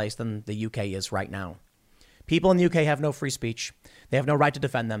freer place than the UK is right now. People in the UK have no free speech. They have no right to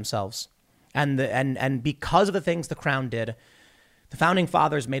defend themselves. And because of the things the Crown did, the Founding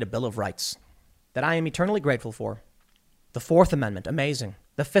Fathers made a Bill of Rights that I am eternally grateful for. The Fourth Amendment, amazing.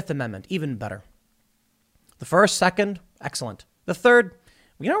 The Fifth Amendment, even better. The first, second, excellent. The third,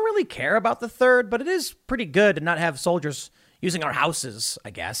 we don't really care about the third, but it is pretty good to not have soldiers using our houses,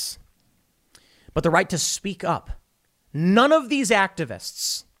 I guess. But the right to speak up. None of these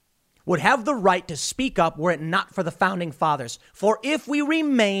activists would have the right to speak up were it not for the founding fathers. For if we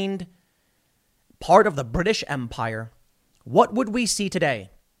remained part of the British Empire, what would we see today?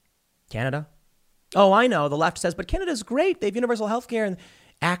 Canada? Oh, I know, the left says, but Canada's great. They have universal health care. And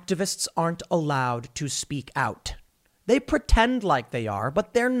activists aren't allowed to speak out. They pretend like they are,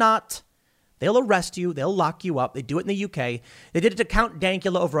 but they're not. They'll arrest you. They'll lock you up. They do it in the UK. They did it to Count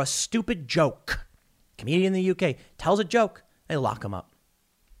Dankula over a stupid joke. Comedian in the UK tells a joke. They lock him up.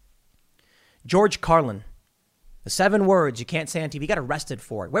 George Carlin. The 7 words you can't say on TV. He got arrested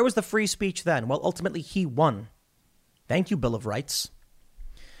for it. Where was the free speech then? Well, ultimately, he won. Thank you, Bill of Rights.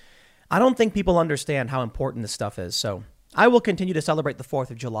 I don't think people understand how important this stuff is, so I will continue to celebrate the 4th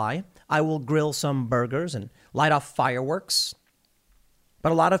of July. I will grill some burgers and light off fireworks.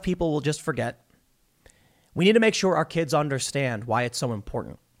 But a lot of people will just forget. We need to make sure our kids understand why it's so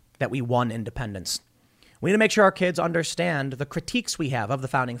important that we won independence. We need to make sure our kids understand the critiques we have of the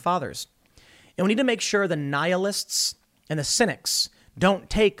founding fathers. And we need to make sure the nihilists and the cynics don't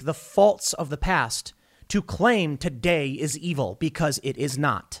take the faults of the past to claim today is evil, because it is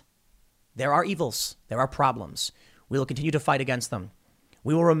not. There are evils. There are problems. We will continue to fight against them.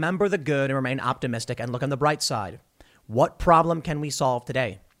 We will remember the good and remain optimistic and look on the bright side. What problem can we solve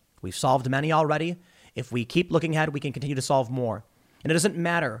today? We've solved many already. If we keep looking ahead, we can continue to solve more. And it doesn't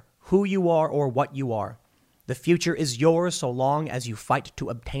matter who you are or what you are. The future is yours so long as you fight to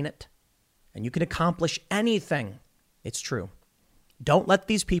obtain it. And you can accomplish anything. It's true. Don't let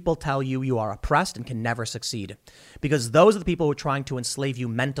these people tell you you are oppressed and can never succeed, because those are the people who are trying to enslave you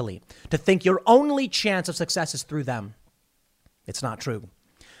mentally, to think your only chance of success is through them. It's not true.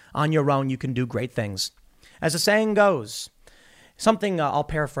 On your own, you can do great things. As the saying goes, something I'll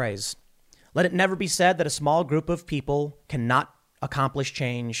paraphrase, let it never be said that a small group of people cannot accomplish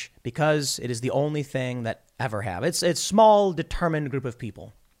change because it is the only thing that ever have. It's a small, determined group of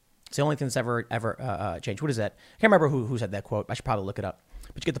people. It's the only thing that's ever changed. What is that? I can't remember who said that quote. I should probably look it up.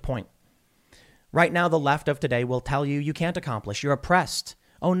 But you get the point. Right now, the left of today will tell you you can't accomplish. You're oppressed.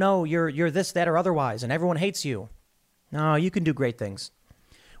 Oh, no, you're this, that, or otherwise, and everyone hates you. No, you can do great things.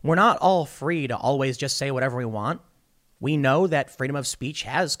 We're not all free to always just say whatever we want. We know that freedom of speech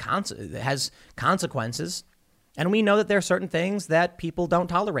has consequences. And we know that there are certain things that people don't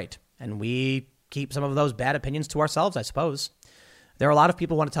tolerate. And we keep some of those bad opinions to ourselves, I suppose. There are a lot of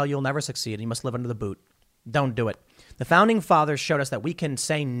people who want to tell you you'll never succeed and you must live under the boot. Don't do it. The founding fathers showed us that we can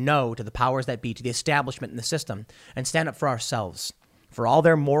say no to the powers that be, to the establishment and the system, and stand up for ourselves, for all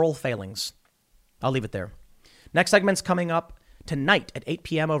their moral failings. I'll leave it there. Next segment's coming up tonight at 8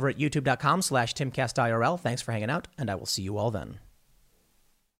 p.m. over at youtube.com/TimCastIRL. Thanks for hanging out, and I will see you all then.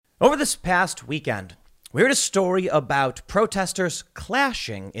 Over this past weekend, we heard a story about protesters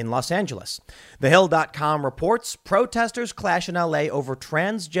clashing in Los Angeles. TheHill.com reports protesters clash in LA over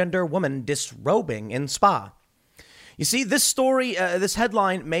transgender woman disrobing in spa. You see, this story, this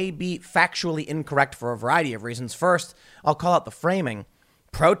headline may be factually incorrect for a variety of reasons. First, I'll call out the framing.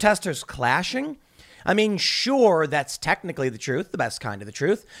 Protesters clashing? I mean, sure, that's technically the truth, the best kind of the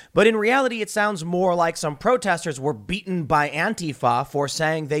truth, but in reality, it sounds more like some protesters were beaten by Antifa for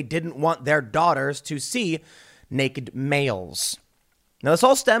saying they didn't want their daughters to see naked males. Now, this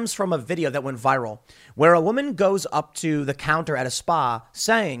all stems from a video that went viral where a woman goes up to the counter at a spa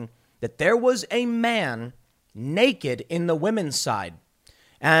saying that there was a man naked in the women's side.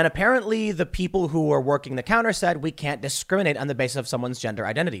 And apparently, the people who were working the counter said we can't discriminate on the basis of someone's gender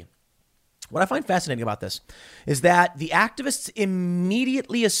identity. What I find fascinating about this is that the activists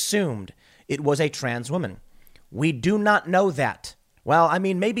immediately assumed it was a trans woman. We do not know that. Well, I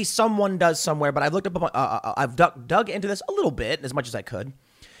mean, maybe someone does somewhere, but I've looked up, I've dug into this a little bit, as much as I could.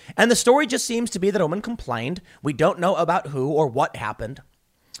 And the story just seems to be that a woman complained. We don't know about who or what happened,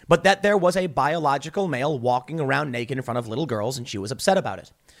 but that there was a biological male walking around naked in front of little girls, and she was upset about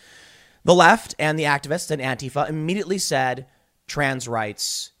it. The left and the activists and Antifa immediately said, trans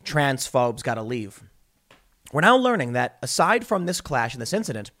rights, transphobes gotta leave. We're now learning that aside from this clash and this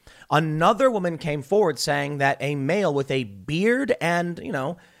incident, another woman came forward saying that a male with a beard and,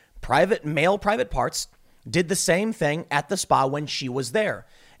 private parts did the same thing at the spa when she was there.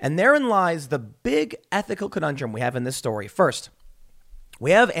 And therein lies the big ethical conundrum we have in this story. First,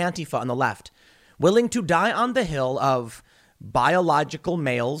 we have Antifa on the left willing to die on the hill of biological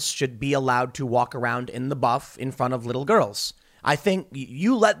males should be allowed to walk around in the buff in front of little girls. I think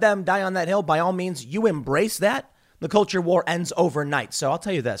you let them die on that hill. By all means, you embrace that. the culture war ends overnight. So I'll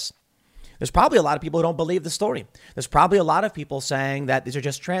tell you this. There's probably a lot of people who don't believe the story. There's probably a lot of people saying that these are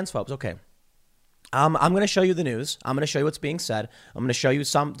just transphobes. Okay. I'm going to show you the news. I'm going to show you what's being said. I'm going to show you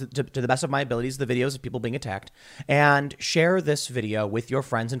some, to the best of my abilities, the videos of people being attacked, and share this video with your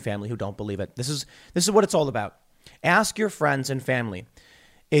friends and family who don't believe it. This is what it's all about. Ask your friends and family,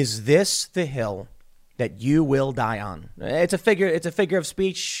 is this the hill that you will die on? It's a figure of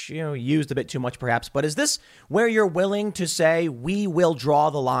speech, used a bit too much perhaps, but is this where you're willing to say we will draw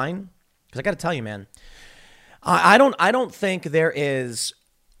the line? Because I got to tell you, man, I don't think there is.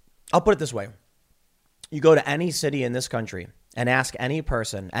 I'll put it this way. You go to any city in this country and ask any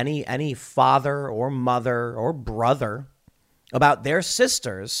person, any father or mother or brother about their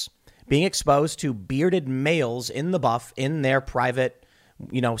sisters being exposed to bearded males in the buff in their private,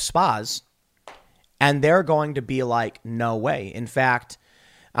 spas. And they're going to be like, no way. In fact,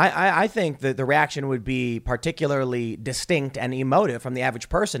 I think that the reaction would be particularly distinct and emotive from the average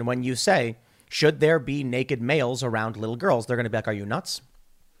person when you say, should there be naked males around little girls? They're going to be like, are you nuts?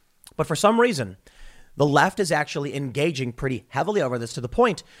 But for some reason, the left is actually engaging pretty heavily over this to the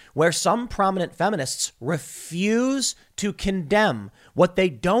point where some prominent feminists refuse to condemn what they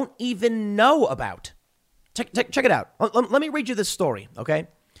don't even know about. Check it out. Let me read you this story, okay?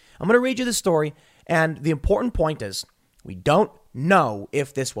 I'm going to read you this story, and the important point is we don't know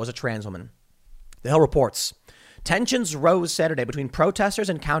if this was a trans woman. The Hill reports, tensions rose Saturday between protesters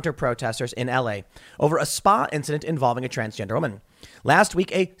and counter-protesters in LA over a spa incident involving a transgender woman. Last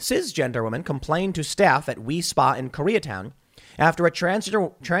week, a cisgender woman complained to staff at We Spa in Koreatown after a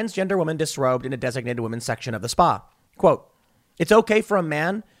transgender woman disrobed in a designated women's section of the spa. Quote, it's okay for a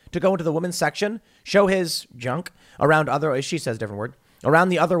man to go into the women's section, show his junk around she says a different word, around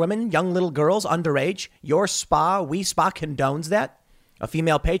the other women, young little girls, underage. Your spa, We Spa condones that? A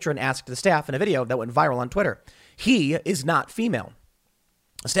female patron asked the staff in a video that went viral on Twitter. He is not female.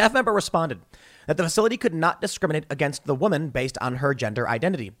 A staff member responded that the facility could not discriminate against the woman based on her gender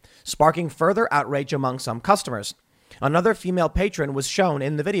identity, sparking further outrage among some customers. Another female patron was shown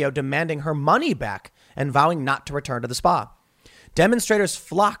in the video demanding her money back and vowing not to return to the spa. Demonstrators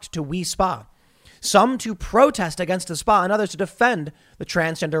flocked to We Spa, some to protest against the spa and others to defend the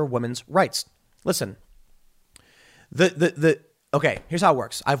transgender woman's rights. Listen, okay, here's how it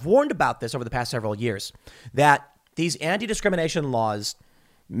works. I've warned about this over the past several years, that these anti-discrimination laws,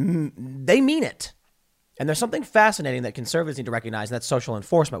 they mean it. And there's something fascinating that conservatives need to recognize, and that's social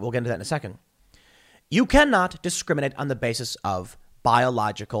enforcement. We'll get into that in a second. You cannot discriminate on the basis of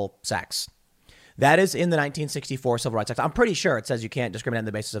biological sex. That is in the 1964 Civil Rights Act. I'm pretty sure it says you can't discriminate on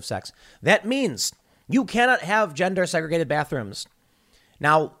the basis of sex. That means you cannot have gender segregated bathrooms.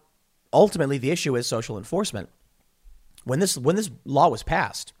 Now, ultimately, the issue is social enforcement. When this law was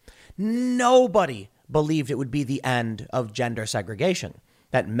passed, nobody believed it would be the end of gender segregation,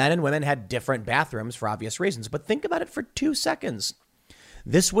 that men and women had different bathrooms for obvious reasons. But think about it for 2 seconds.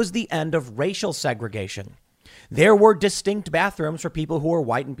 This was the end of racial segregation. There were distinct bathrooms for people who were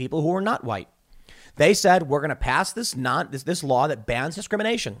white and people who were not white. They said, we're going to pass this law that bans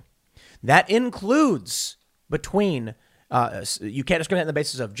discrimination. That includes between, you can't discriminate on the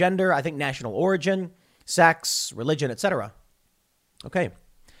basis of gender, I think national origin, sex, religion, etc. Okay.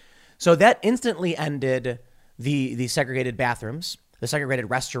 So that instantly ended the segregated bathrooms, the segregated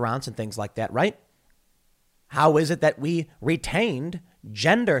restaurants and things like that, right? How is it that we retained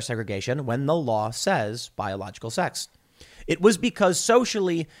gender segregation when the law says biological sex? It was because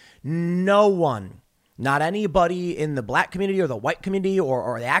socially, no one, not anybody in the black community or the white community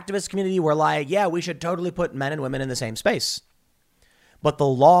or the activist community were like, yeah, we should totally put men and women in the same space. But the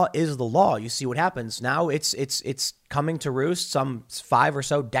law is the law. You see what happens. Now it's coming to roost some 5 or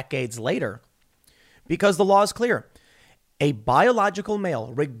so decades later because the law is clear. A biological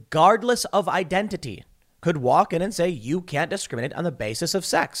male, regardless of identity, could walk in and say, you can't discriminate on the basis of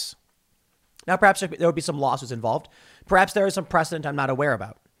sex. Now, perhaps there would be some lawsuits involved. Perhaps there is some precedent I'm not aware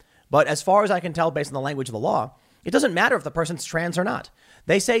about. But as far as I can tell, based on the language of the law, it doesn't matter if the person's trans or not.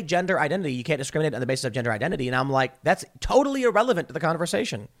 They say gender identity. You can't discriminate on the basis of gender identity. And I'm like, that's totally irrelevant to the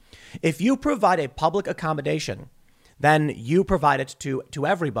conversation. If you provide a public accommodation, then you provide it to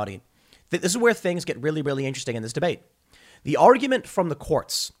everybody. This is where things get really, really interesting in this debate. The argument from the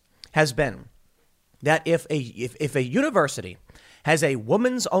courts has been that if a university has a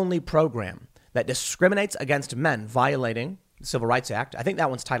women's only program that discriminates against men violating the Civil Rights Act, I think that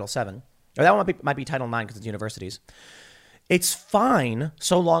one's Title VII, or that one might be Title IX because it's universities. It's fine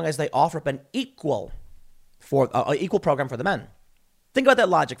so long as they offer up an equal program for the men. Think about that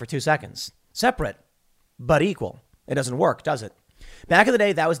logic for 2 seconds. Separate, but equal. It doesn't work, does it? Back in the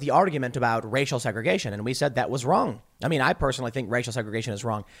day, that was the argument about racial segregation, and we said that was wrong. I mean, I personally think racial segregation is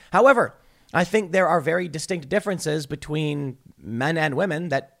wrong. However, I think there are very distinct differences between men and women,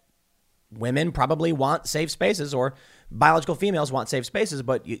 that women probably want safe spaces, or biological females want safe spaces,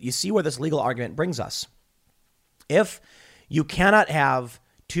 but you see where this legal argument brings us. If you cannot have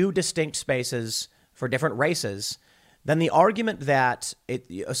two distinct spaces for different races, then the argument that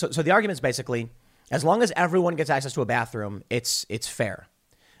so the argument is basically, as long as everyone gets access to a bathroom, it's fair.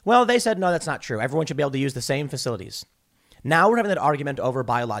 Well, they said, no, that's not true. Everyone should be able to use the same facilities. Now we're having that argument over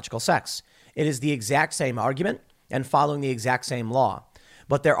biological sex. It is the exact same argument and following the exact same law.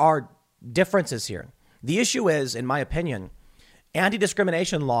 But there are differences here. The issue is, in my opinion,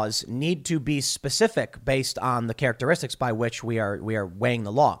 anti-discrimination laws need to be specific based on the characteristics by which we are weighing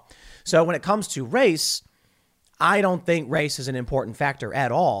the law. So when it comes to race, I don't think race is an important factor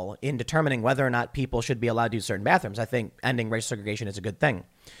at all in determining whether or not people should be allowed to use certain bathrooms. I think ending racial segregation is a good thing.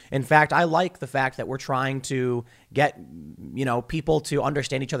 In fact, I like the fact that we're trying to get, people to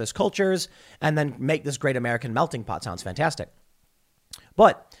understand each other's cultures and then make this great American melting pot. Sounds fantastic.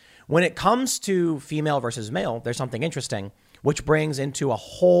 But when it comes to female versus male, there's something interesting, which brings into a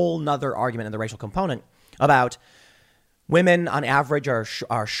whole nother argument in the racial component about women on average are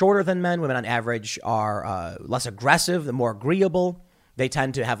shorter than men. Women on average are less aggressive, more agreeable. They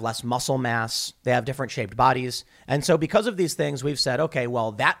tend to have less muscle mass. They have different shaped bodies. And so because of these things, we've said, okay,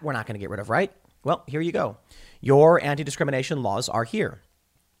 well, that we're not going to get rid of, right? Well, here you go. Your anti-discrimination laws are here.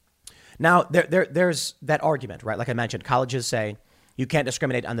 Now, there's that argument, right? Like I mentioned, colleges say you can't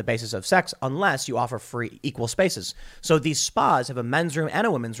discriminate on the basis of sex unless you offer free equal spaces. So these spas have a men's room and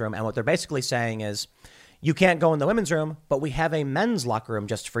a women's room. And what they're basically saying is, you can't go in the women's room, but we have a men's locker room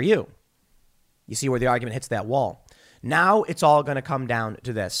just for you. You see where the argument hits that wall. Now it's all going to come down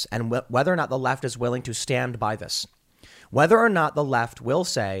to this, and whether or not the left is willing to stand by this. Whether or not the left will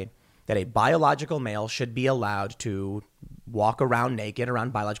say that a biological male should be allowed to walk around naked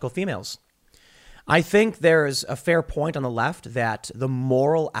around biological females. I think there's a fair point on the left that the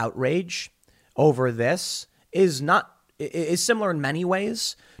moral outrage over this is similar in many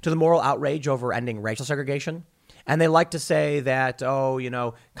ways to the moral outrage over ending racial segregation. And they like to say that,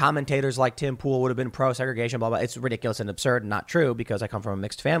 commentators like Tim Pool would have been pro-segregation, blah, blah. It's ridiculous and absurd and not true because I come from a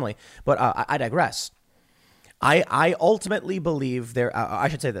mixed family. But I digress. I ultimately believe I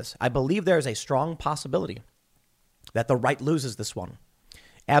should say this. I believe there is a strong possibility that the right loses this one.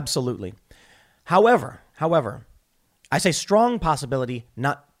 Absolutely. However, I say strong possibility,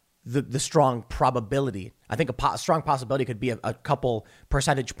 not the strong probability. I think a strong possibility could be a couple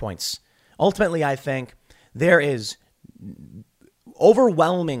percentage points. Ultimately, I think there is the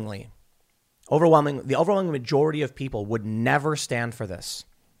overwhelming majority of people would never stand for this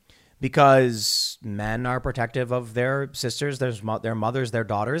because men are protective of their sisters, their mothers, their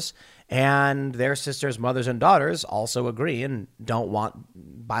daughters, and their sisters, mothers, and daughters also agree and don't want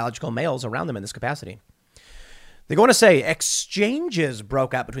biological males around them in this capacity. They're going to say exchanges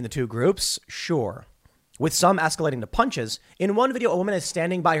broke out between the two groups. Sure. With some escalating to punches. In one video, a woman is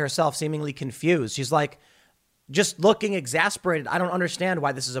standing by herself, seemingly confused. She's like, just looking exasperated. I don't understand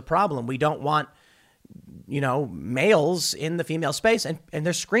why this is a problem. We don't want, males in the female space. And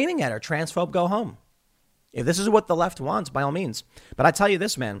they're screaming at her, transphobe, go home. If this is what the left wants, by all means. But I tell you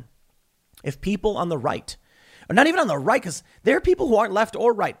this, man, if people on the right, or not even on the right, because there are people who aren't left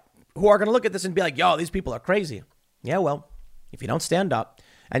or right, who are going to look at this and be like, yo, these people are crazy. Yeah, well, if you don't stand up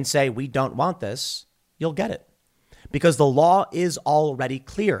and say we don't want this, you'll get it. Because the law is already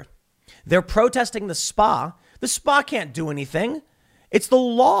clear. They're protesting the spa. The spa can't do anything. It's the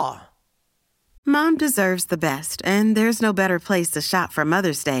law. Mom deserves the best, and there's no better place to shop for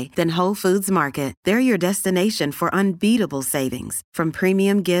Mother's Day than Whole Foods Market. They're your destination for unbeatable savings, from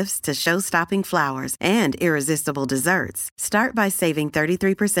premium gifts to show-stopping flowers and irresistible desserts. Start by saving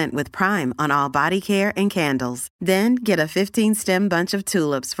 33% with Prime on all body care and candles. Then get a 15-stem bunch of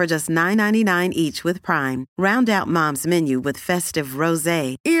tulips for just $9.99 each with Prime. Round out Mom's menu with festive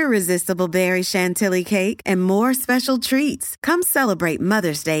rosé, irresistible berry chantilly cake, and more special treats. Come celebrate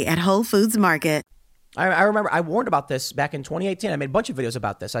Mother's Day at Whole Foods Market. I remember I warned about this back in 2018. I made a bunch of videos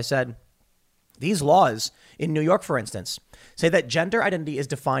about this. I said, these laws in New York, for instance, say that gender identity is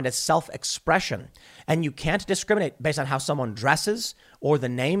defined as self-expression, and you can't discriminate based on how someone dresses or the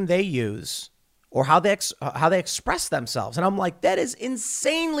name they use or how they express themselves. And I'm like, that is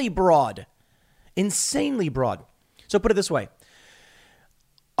insanely broad, insanely broad. So put it this way.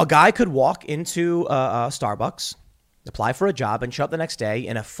 A guy could walk into a Starbucks, apply for a job, and show up the next day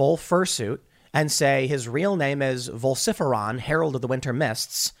in a full fursuit and say his real name is Vociferon, Herald of the Winter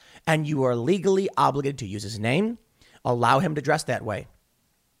Mists, and you are legally obligated to use his name, allow him to dress that way.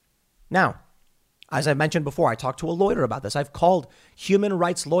 Now, as I mentioned before, I talked to a lawyer about this. I've called human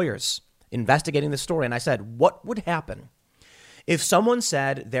rights lawyers investigating this story, and I said, what would happen if someone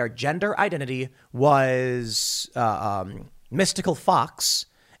said their gender identity was Mystical Fox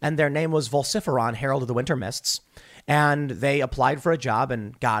and their name was Vociferon, Herald of the Winter Mists, and they applied for a job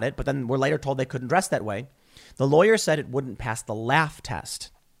and got it, but then were later told they couldn't dress that way? The lawyer said it wouldn't pass the laugh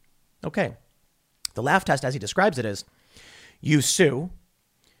test. Okay. The laugh test, as he describes it, is you sue,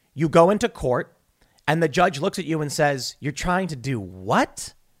 you go into court, and the judge looks at you and says, you're trying to do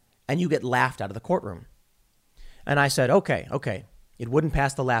what? And you get laughed out of the courtroom. And I said, okay. It wouldn't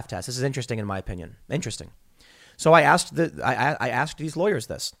pass the laugh test. This is interesting in my opinion. Interesting. So I asked I asked these lawyers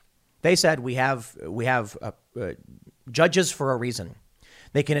this. They said, we have judges for a reason.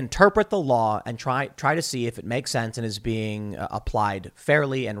 They can interpret the law and try to see if it makes sense and is being applied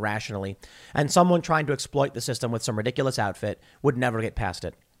fairly and rationally. And someone trying to exploit the system with some ridiculous outfit would never get past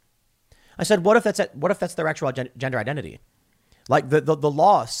it. I said, what if that's their actual gender identity? Like the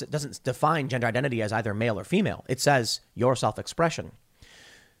law doesn't define gender identity as either male or female. It says your self-expression.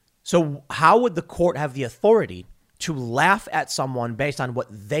 So how would the court have the authority to laugh at someone based on what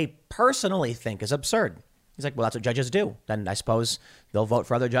they personally think is absurd? He's like, well, that's what judges do. Then I suppose they'll vote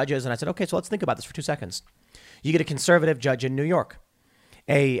for other judges. And I said, okay, so let's think about this for 2 seconds. You get a conservative judge in New York.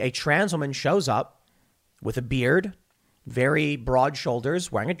 A trans woman shows up with a beard, very broad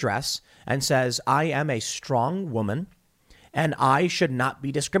shoulders, wearing a dress, and says, I am a strong woman and I should not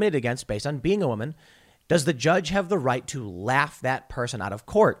be discriminated against based on being a woman. Does the judge have the right to laugh that person out of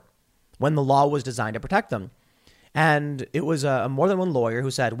court when the law was designed to protect them? And it was a more than one lawyer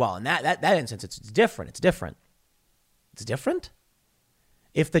who said, well, in that instance, it's different. It's different. It's different.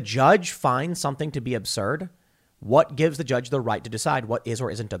 If the judge finds something to be absurd, what gives the judge the right to decide what is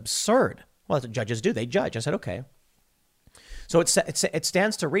or isn't absurd? Well, that's what judges do. They judge. I said, okay. So it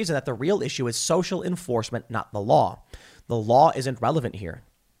stands to reason that the real issue is social enforcement, not the law. The law isn't relevant here.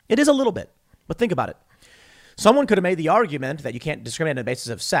 It is a little bit, but think about it. Someone could have made the argument that you can't discriminate on the basis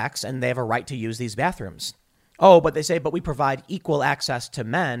of sex and they have a right to use these bathrooms. Oh, but they say, but we provide equal access to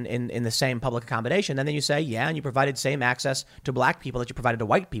men in the same public accommodation. And then you say, yeah, and you provided same access to black people that you provided to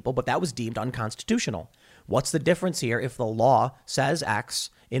white people, but that was deemed unconstitutional. What's the difference here if the law says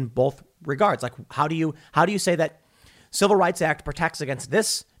X in both regards? Like, how do you say that Civil Rights Act protects against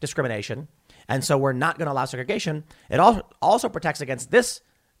this discrimination, and so we're not going to allow segregation? It also protects against this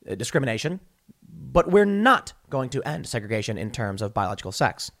discrimination, but we're not going to end segregation in terms of biological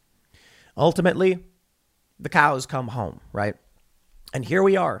sex. Ultimately, the cows come home, right? And here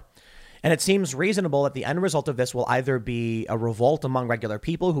we are. And it seems reasonable that the end result of this will either be a revolt among regular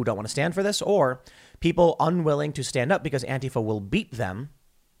people who don't want to stand for this, or people unwilling to stand up because Antifa will beat them.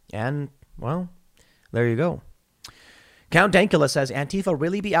 And, well, there you go. Count Dankula says, Antifa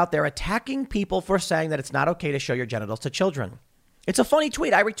really be out there attacking people for saying that it's not okay to show your genitals to children. It's a funny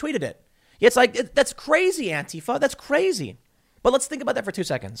tweet. I retweeted it. It's like, that's crazy, Antifa. That's crazy. But let's think about that for 2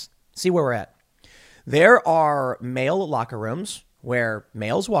 seconds. See where we're at. There are male locker rooms where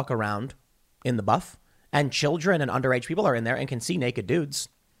males walk around in the buff and children and underage people are in there and can see naked dudes.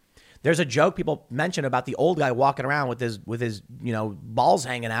 There's a joke people mention about the old guy walking around with his balls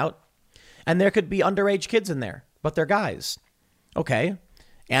hanging out, and there could be underage kids in there, but they're guys. Okay.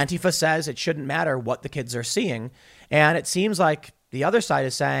 Antifa says it shouldn't matter what the kids are seeing. And it seems like the other side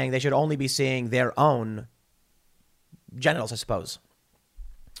is saying they should only be seeing their own genitals, I suppose.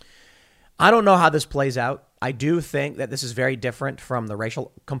 I don't know how this plays out. I do think that this is very different from the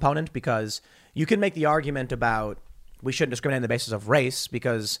racial component, because you can make the argument about we shouldn't discriminate on the basis of race,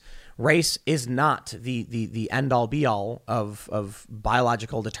 because race is not the end all be all of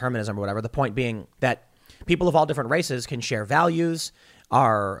biological determinism or whatever. The point being that people of all different races can share values,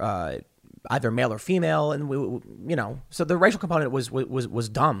 are either male or female, and so the racial component was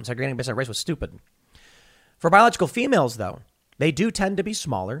dumb. Segregating based on race was stupid. For biological females, though, they do tend to be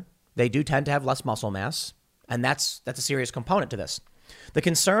smaller. They do tend to have less muscle mass, and that's a serious component to this. The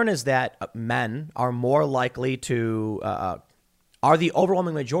concern is that men are more likely to are the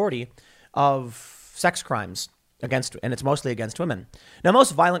overwhelming majority of sex crimes and it's mostly against women. Now,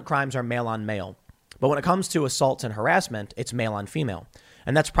 most violent crimes are male on male, but when it comes to assaults and harassment, it's male on female,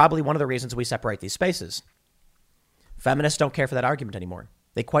 and that's probably one of the reasons we separate these spaces. Feminists don't care for that argument anymore.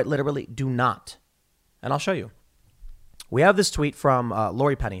 They quite literally do not, and I'll show you. We have this tweet from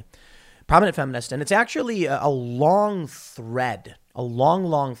Lori Penny, prominent feminist, and it's actually a long thread,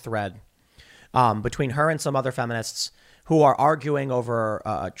 between her and some other feminists who are arguing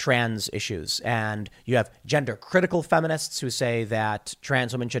over trans issues. And you have gender critical feminists who say that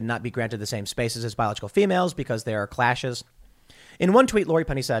trans women should not be granted the same spaces as biological females because there are clashes. In one tweet, Lori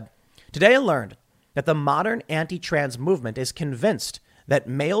Penny said, "Today I learned that the modern anti-trans movement is convinced that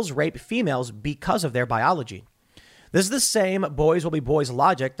males rape females because of their biology. This is the same boys will be boys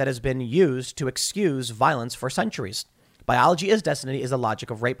logic that has been used to excuse violence for centuries. Biology is destiny is the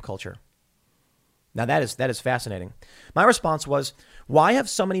logic of rape culture." Now that is fascinating. My response was, why have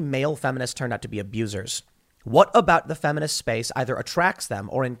so many male feminists turned out to be abusers? What about the feminist space either attracts them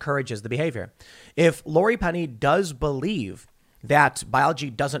or encourages the behavior? If Lori Penny does believe that biology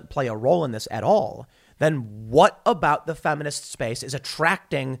doesn't play a role in this at all, then what about the feminist space is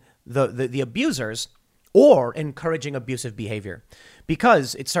attracting the abusers or encouraging abusive behavior?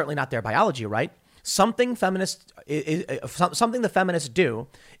 Because it's certainly not their biology, right? Something the feminists do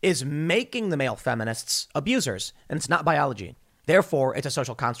is making the male feminists abusers, and it's not biology. Therefore, it's a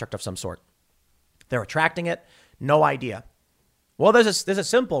social construct of some sort. They're attracting it. No idea. Well, there's a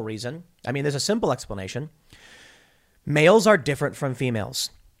simple reason. There's a simple explanation. Males are different from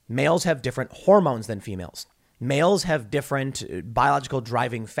females. Males have different hormones than females. Males have different biological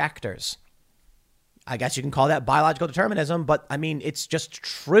driving factors. I guess you can call that biological determinism, but it's just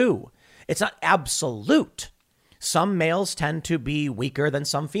true. It's not absolute. Some males tend to be weaker than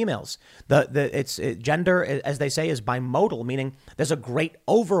some females. Gender, as they say, is bimodal, meaning there's a great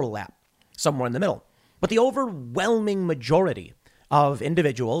overlap somewhere in the middle. But the overwhelming majority of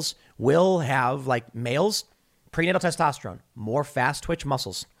individuals will have, like males, prenatal testosterone, more fast twitch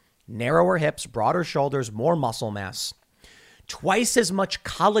muscles, narrower hips, broader shoulders, more muscle mass, twice as much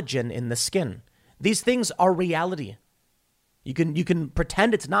collagen in the skin. These things are reality. You can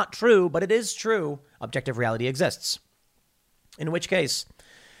pretend it's not true, but it is true. Objective reality exists. In which case,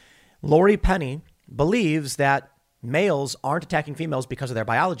 Lori Penny believes that males aren't attacking females because of their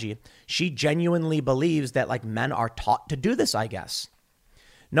biology. She genuinely believes that men are taught to do this, I guess.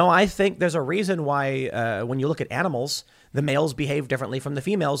 No, I think there's a reason why when you look at animals, the males behave differently from the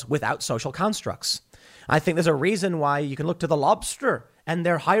females without social constructs. I think there's a reason why you can look to the lobster and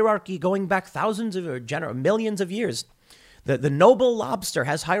their hierarchy going back thousands of or millions of years. The noble lobster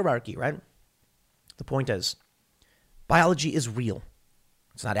has hierarchy, right? The point is, biology is real.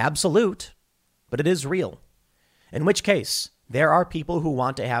 It's not absolute, but it is real. In which case, there are people who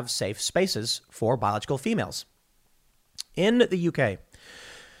want to have safe spaces for biological females. In the UK, there's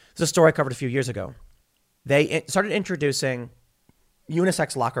a story I covered a few years ago. They started introducing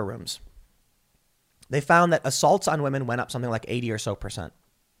unisex locker rooms. They found that assaults on women went up something like 80 or so %.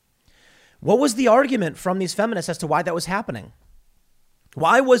 What was the argument from these feminists as to why that was happening?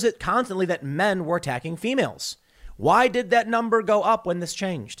 Why was it constantly that men were attacking females? Why did that number go up when this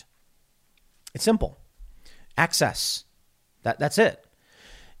changed? It's simple. Access. That's it.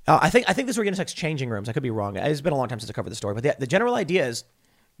 I think these were unisex changing rooms. I could be wrong. It's been a long time since I covered the story. But the general idea is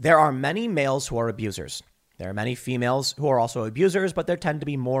there are many males who are abusers. There are many females who are also abusers, but there tend to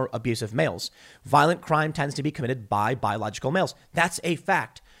be more abusive males. Violent crime tends to be committed by biological males. That's a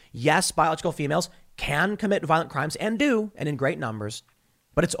fact. Yes, biological females can commit violent crimes and do, and in great numbers,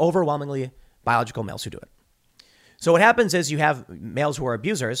 but it's overwhelmingly biological males who do it. So what happens is you have males who are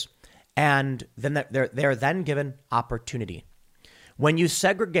abusers, and then they're then given opportunity. When you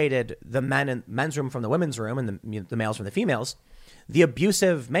segregated the men's room from the women's room and the males from the females, the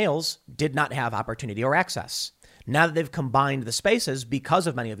abusive males did not have opportunity or access. Now that they've combined the spaces because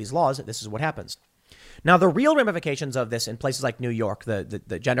of many of these laws, this is what happens. Now, the real ramifications of this in places like New York,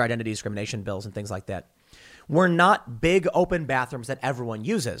 the gender identity discrimination bills and things like that, were not big open bathrooms that everyone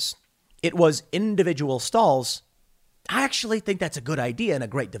uses. It was individual stalls. I actually think that's a good idea and a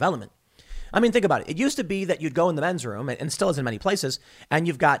great development. Think about it. It used to be that you'd go in the men's room, and still is in many places, and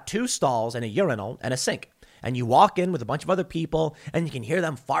you've got 2 stalls and a urinal and a sink. And you walk in with a bunch of other people, and you can hear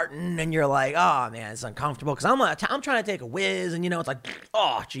them farting, and you're like, oh, man, it's uncomfortable because I'm trying to take a whiz, and, it's like,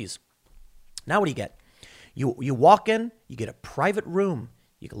 oh, geez. Now what do you get? You walk in, you get a private room.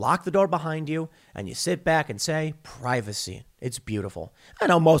 You lock the door behind you, and you sit back and say, privacy. It's beautiful. I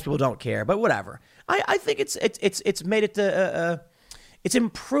know most people don't care, but whatever. I think it's made it it's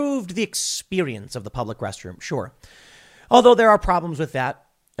improved the experience of the public restroom, sure. Although there are problems with that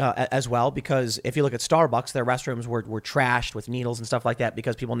as well, because if you look at Starbucks, their restrooms were trashed with needles and stuff like that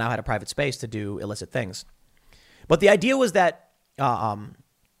because people now had a private space to do illicit things. But the idea was that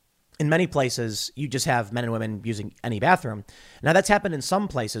in many places, you just have men and women using any bathroom. Now, that's happened in some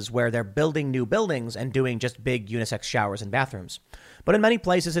places where they're building new buildings and doing just big unisex showers and bathrooms. But in many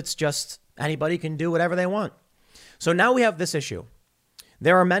places, it's just anybody can do whatever they want. So now we have this issue.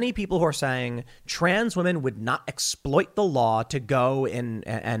 There are many people who are saying trans women would not exploit the law to go in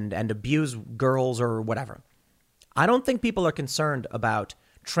and abuse girls or whatever. I don't think people are concerned about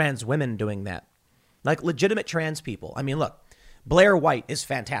trans women doing that. Like legitimate trans people. I mean, look, Blair White is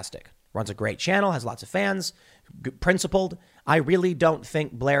fantastic. Runs a great channel, has lots of fans, principled. I really don't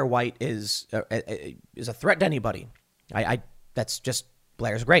think Blair White is a threat to anybody. That's just,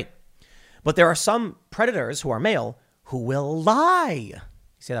 Blair's great. But there are some predators who are male who will lie. You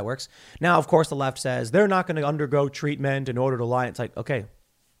see how that works? Now, of course, the left says they're not going to undergo treatment in order to lie. It's like, okay,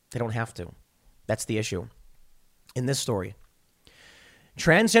 they don't have to. That's the issue in this story.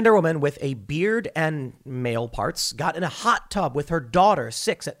 Transgender woman with a beard and male parts got in a hot tub with her daughter,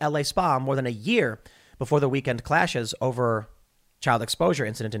 6, at LA Spa more than a year before the weekend clashes over child exposure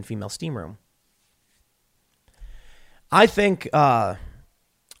incident in female steam room. I think,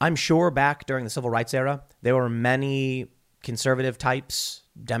 I'm sure back during the civil rights era, there were many conservative types,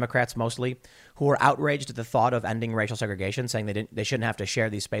 Democrats mostly, who were outraged at the thought of ending racial segregation, saying they shouldn't have to share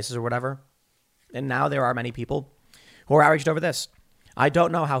these spaces or whatever. And now there are many people who are outraged over this. I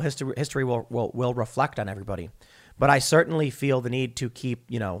don't know how history will reflect on everybody, but I certainly feel the need to keep,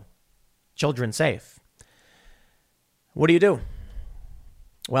 children safe. What do?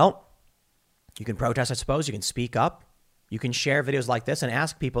 Well, you can protest, I suppose. You can speak up. You can share videos like this and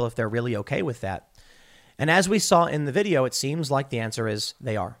ask people if they're really okay with that. And as we saw in the video, it seems like the answer is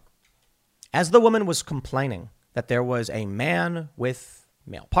they are. As the woman was complaining that there was a man with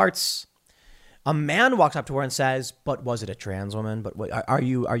male parts, a man walks up to her and says, but was it a trans woman? But what, are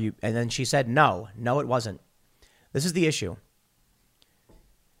you? And then she said, no, it wasn't. This is the issue.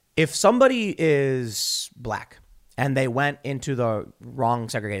 If somebody is black and they went into the wrong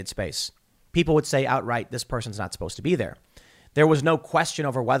segregated space, people would say outright, this person's not supposed to be there. There was no question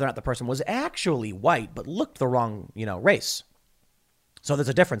over whether or not the person was actually white, but looked the wrong, race. So there's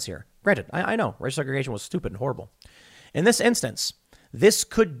a difference here. Granted, I know racial segregation was stupid and horrible. In this instance, this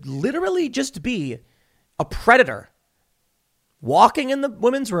could literally just be a predator walking in the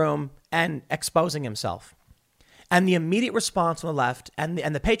women's room and exposing himself. And the immediate response from the left and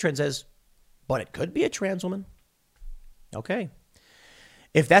the patrons is, but it could be a trans woman. Okay.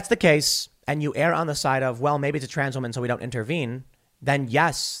 If that's the case, and you err on the side of, well, maybe it's a trans woman, so we don't intervene, then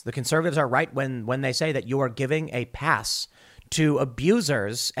yes, the conservatives are right when they say that you are giving a pass to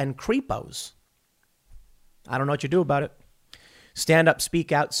abusers and creepos. I don't know what you do about it. Stand up,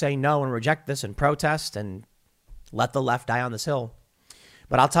 speak out, say no, and reject this and protest and let the left die on this hill.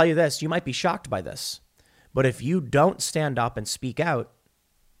 But I'll tell you this, you might be shocked by this, but if you don't stand up and speak out,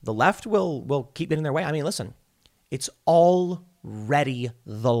 the left will keep getting their way. I mean, listen, it's already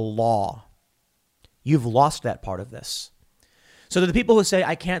the law. You've lost that part of this. So to the people who say,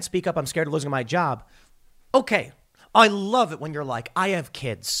 I can't speak up, I'm scared of losing my job. Okay, I love it when you're like, I have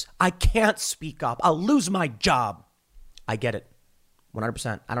kids. I can't speak up. I'll lose my job. I get it.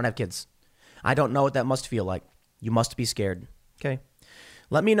 100%. I don't have kids. I don't know what that must feel like. You must be scared. Okay.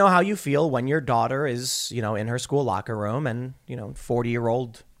 Let me know how you feel when your daughter is, in her school locker room and,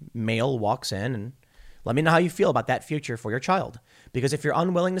 40-year-old male walks in, and let me know how you feel about that future for your child. Because if you're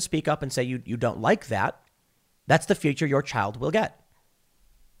unwilling to speak up and say you don't like that, that's the future your child will get.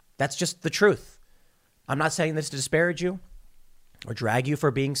 That's just the truth. I'm not saying this to disparage you or drag you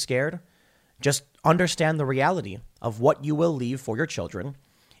for being scared. Just understand the reality of what you will leave for your children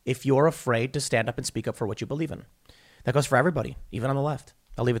if you're afraid to stand up and speak up for what you believe in. That goes for everybody, even on the left.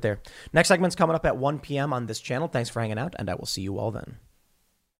 I'll leave it there. Next segment's coming up at 1 p.m. on this channel. Thanks for hanging out, and I will see you all then.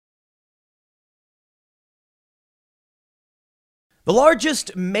 The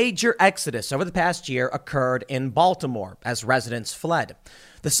largest major exodus over the past year occurred in Baltimore as residents fled.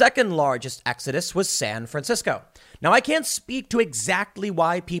 The second largest exodus was San Francisco. Now, I can't speak to exactly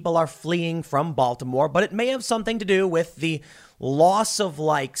why people are fleeing from Baltimore, but it may have something to do with the loss of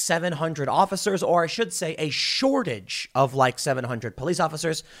 700 officers, or I should say a shortage of 700 police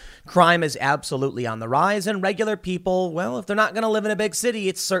officers. Crime is absolutely on the rise, and regular people, well, if they're not going to live in a big city,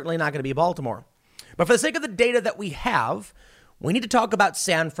 it's certainly not going to be Baltimore. But for the sake of the data that we have, we need to talk about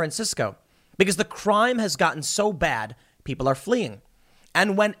San Francisco because the crime has gotten so bad, people are fleeing.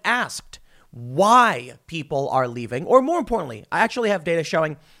 And when asked why people are leaving, or more importantly, I actually have data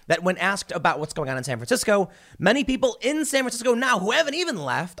showing that when asked about what's going on in San Francisco, many people in San Francisco now who haven't even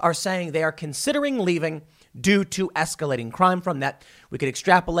left are saying they are considering leaving due to escalating crime. From that, we could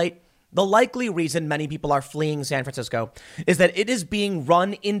extrapolate the likely reason many people are fleeing San Francisco is that it is being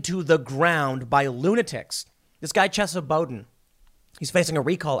run into the ground by lunatics. This guy, Chesa Boudin, he's facing a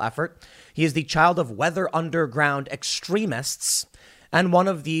recall effort. He is the child of Weather Underground extremists. And one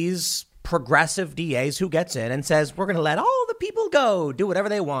of these progressive DAs who gets in and says, we're going to let all the people go, do whatever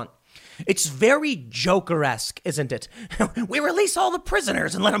they want. It's very Joker-esque, isn't it? We release all the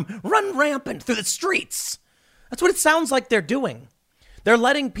prisoners and let them run rampant through the streets. That's what it sounds like they're doing. They're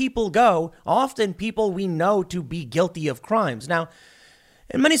letting people go, often people we know to be guilty of crimes. Now,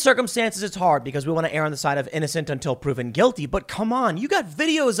 in many circumstances, it's hard because we want to err on the side of innocent until proven guilty. But come on, you got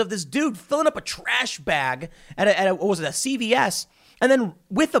videos of this dude filling up a trash bag at a CVS and then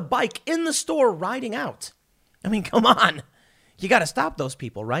with a bike in the store riding out. I mean, come on. You got to stop those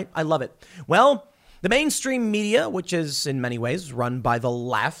people, right? I love it. Well, the mainstream media, which is in many ways run by the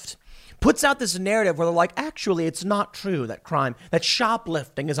left, puts out this narrative where they're like, actually, it's not true that that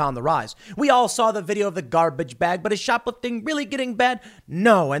shoplifting is on the rise. We all saw the video of the garbage bag, but is shoplifting really getting bad?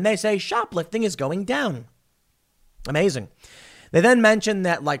 No. And they say shoplifting is going down. Amazing. They then mention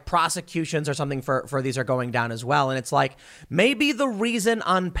that like prosecutions or something for these are going down as well. And it's like, maybe the reason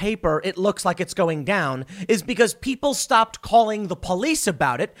on paper it looks like it's going down is because people stopped calling the police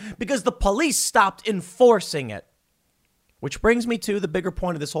about it because the police stopped enforcing it. Which brings me to the bigger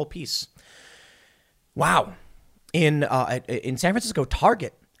point of this whole piece. Wow. In San Francisco,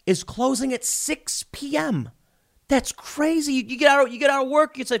 Target is closing at 6 p.m. That's crazy. You get out of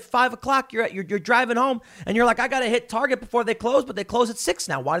work. It's at 5 o'clock. You're driving home, and you're like, I gotta hit Target before they close. But they close at 6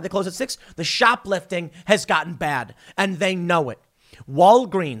 now. Why did they close at 6? The shoplifting has gotten bad, and they know it.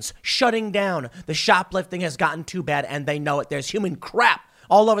 Walgreens shutting down. The shoplifting has gotten too bad, and they know it. There's human crap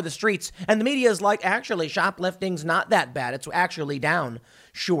all over the streets, and the media is like, actually, shoplifting's not that bad. It's actually down.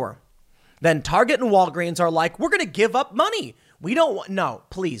 Sure. Then Target and Walgreens are like, we're gonna give up money. We don't want, no,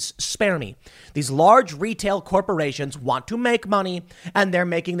 please spare me. These large retail corporations want to make money, and they're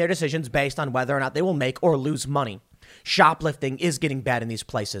making their decisions based on whether or not they will make or lose money. Shoplifting is getting bad in these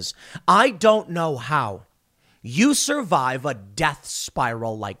places. I don't know how you survive a death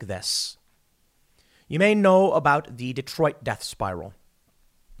spiral like this. You may know about the Detroit death spiral.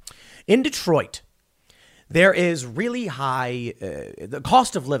 In Detroit, there is really high, the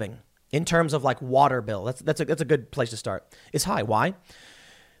cost of living in terms of like water bill, that's a good place to start, is high. Why?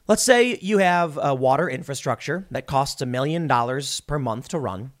 Let's say you have a water infrastructure that costs $1 million per month to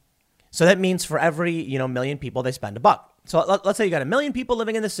run. So that means for every, million people, they spend $1. So let's say you got 1 million people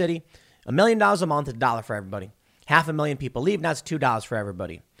living in the city, $1 million a month, $1 for everybody. 500,000 people leave, now it's $2 for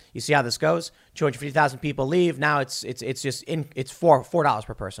everybody. You see how this goes? 250,000 people leave, now it's $4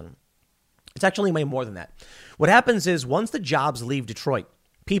 per person. It's actually way more than that. What happens is once the jobs leave Detroit,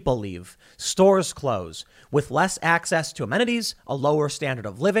 people leave, stores close. With less access to amenities, a lower standard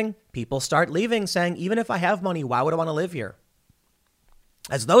of living, people start leaving saying, even if I have money, why would I want to live here?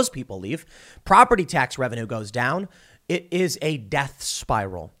 As those people leave, property tax revenue goes down. It is a death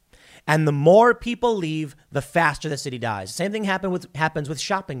spiral. And the more people leave, the faster the city dies. Same thing happens with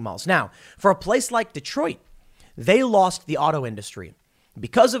shopping malls. Now, for a place like Detroit, they lost the auto industry.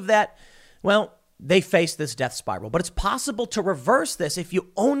 Because of that, well, they face this death spiral. But it's possible to reverse this if you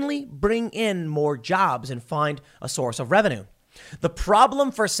only bring in more jobs and find a source of revenue. The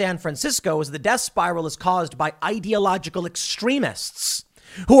problem for San Francisco is the death spiral is caused by ideological extremists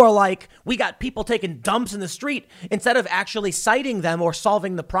who are like, we got people taking dumps in the street. Instead of actually citing them or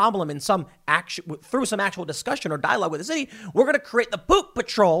solving the problem in through some actual discussion or dialogue with the city, we're going to create the poop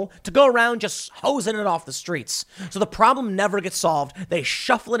patrol to go around just hosing it off the streets. So the problem never gets solved. They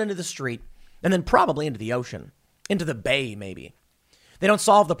shuffle it into the street. And then probably into the ocean, into the bay, maybe. They don't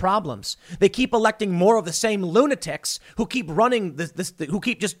solve the problems. They keep electing more of the same lunatics who keep running who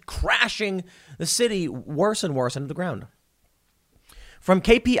keep just crashing the city worse and worse into the ground. From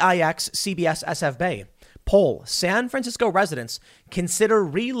KPIX CBS SF Bay, poll: San Francisco residents consider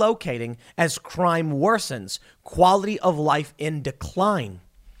relocating as crime worsens, quality of life in decline.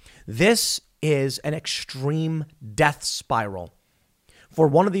 This is an extreme death spiral for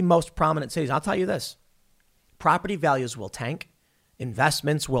one of the most prominent cities. I'll tell you this, property values will tank,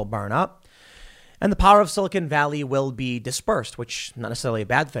 investments will burn up, and the power of Silicon Valley will be dispersed, which is not necessarily a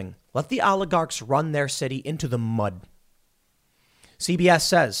bad thing. Let the oligarchs run their city into the mud. CBS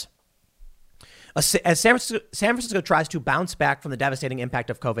says, as San Francisco tries to bounce back from the devastating impact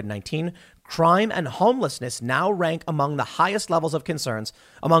of COVID-19, crime and homelessness now rank among the highest levels of concerns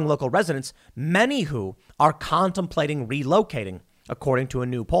among local residents, many who are contemplating relocating. According to a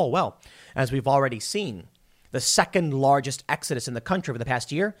new poll. Well, as we've already seen, the second largest exodus in the country over the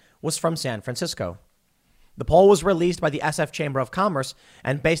past year was from San Francisco. The poll was released by the SF Chamber of Commerce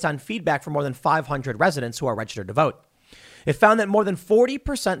and based on feedback from more than 500 residents who are registered to vote. It found that more than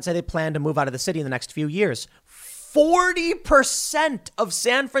 40% say they plan to move out of the city in the next few years. 40% of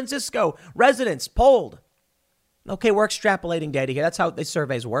San Francisco residents polled. Okay, we're extrapolating data here. That's how these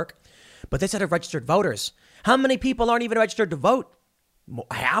surveys work. But they said of registered voters. How many people aren't even registered to vote?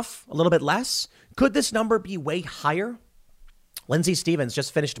 Half? A little bit less? Could this number be way higher? Lindsay Stevens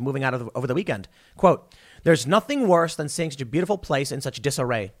just finished moving out over the weekend. Quote, "There's nothing worse than seeing such a beautiful place in such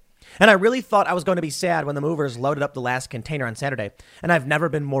disarray. And I really thought I was going to be sad when the movers loaded up the last container on Saturday. And I've never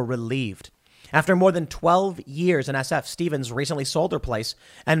been more relieved." After more than 12 years in SF, Stevens recently sold her place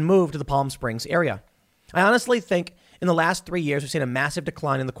and moved to the Palm Springs area. I honestly think in the last 3 years, we've seen a massive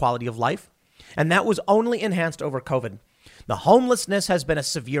decline in the quality of life. And that was only enhanced over COVID. The homelessness has been a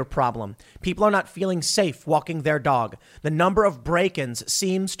severe problem. People are not feeling safe walking their dog. The number of break-ins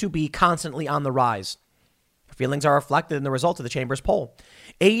seems to be constantly on the rise. Feelings are reflected in the results of the Chamber's poll.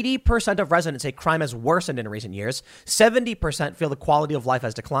 80% of residents say crime has worsened in recent years. 70% feel the quality of life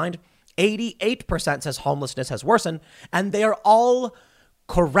has declined. 88% says homelessness has worsened. And they are all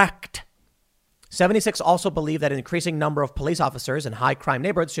correct. 76 also believe that an increasing number of police officers in high crime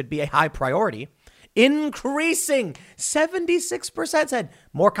neighborhoods should be a high priority. Increasing. 76% said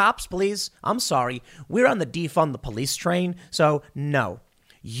more cops, please. I'm sorry. We're on the defund the police train. So no,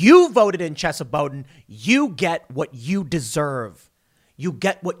 you voted in Chesa Boudin. You get what you deserve. You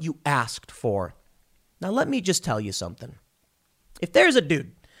get what you asked for. Now, let me just tell you something. If there's a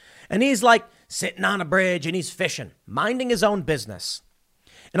dude and he's like sitting on a bridge and he's fishing, minding his own business,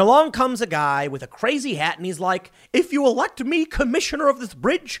 and along comes a guy with a crazy hat and he's like, "If you elect me commissioner of this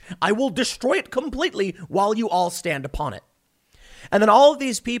bridge, I will destroy it completely while you all stand upon it." And then all of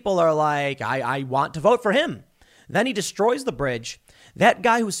these people are like, I want to vote for him. Then he destroys the bridge. That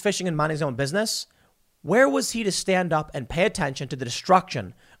guy who's fishing and minding his own business, where was he to stand up and pay attention to the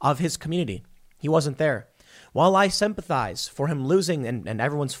destruction of his community? He wasn't there. While I sympathize for him losing and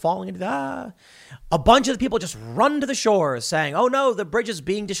everyone's falling into a bunch of the people just run to the shores saying, "Oh no, the bridge is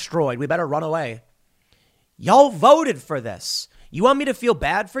being destroyed. We better run away." Y'all voted for this. You want me to feel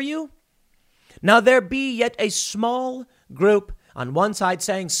bad for you? Now there be yet a small group on one side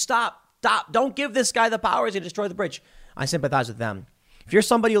saying, stop, don't give this guy the powers to destroy the bridge. I sympathize with them. If you're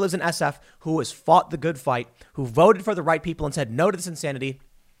somebody who lives in SF, who has fought the good fight, who voted for the right people and said no to this insanity,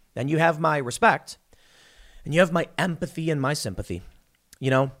 then you have my respect. And you have my empathy and my sympathy,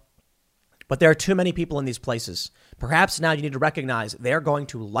 but there are too many people in these places. Perhaps now you need to recognize they're going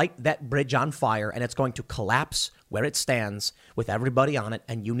to light that bridge on fire and it's going to collapse where it stands with everybody on it.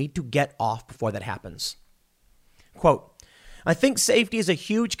 And you need to get off before that happens. Quote, "I think safety is a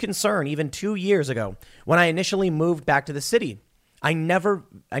huge concern even 2 years ago when I initially moved back to the city. I never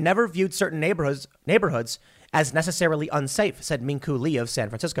viewed certain neighborhoods as necessarily unsafe," said Minku Lee of San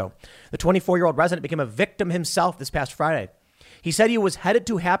Francisco. The 24-year-old resident became a victim himself this past Friday. He said he was headed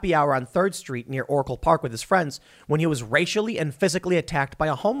to happy hour on 3rd Street near Oracle Park with his friends when he was racially and physically attacked by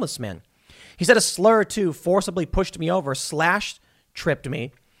a homeless man. He said a slur or two forcibly pushed me over, tripped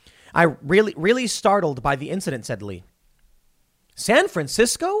me. "I really startled by the incident," said Lee. San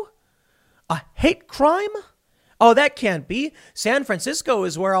Francisco? A hate crime? Oh, that can't be. San Francisco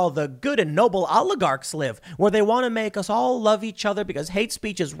is where all the good and noble oligarchs live, where they want to make us all love each other because hate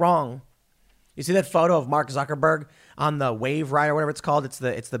speech is wrong. You see that photo of Mark Zuckerberg on the wave ride or whatever it's called? It's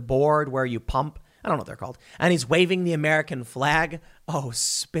the board where you pump. I don't know what they're called. And he's waving the American flag. Oh,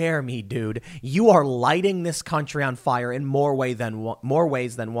 spare me, dude. You are lighting this country on fire in more ways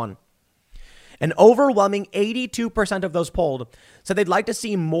than one. An overwhelming 82% of those polled said they'd like to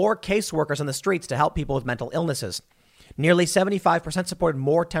see more caseworkers on the streets to help people with mental illnesses. Nearly 75% supported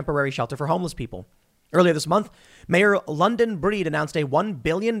more temporary shelter for homeless people. Earlier this month, Mayor London Breed announced a $1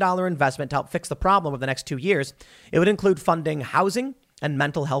 billion investment to help fix the problem over the next 2 years. It would include funding housing and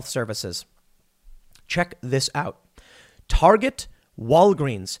mental health services. Check this out. Target,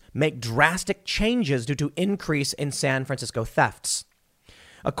 Walgreens make drastic changes due to increase in San Francisco thefts.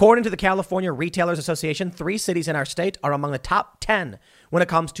 According to the California Retailers Association, 3 cities in our state are among the top 10 when it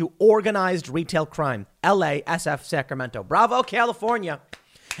comes to organized retail crime. LA, SF, Sacramento. Bravo, California.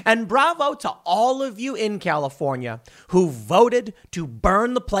 And bravo to all of you in California who voted to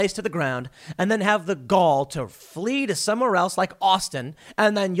burn the place to the ground and then have the gall to flee to somewhere else like Austin,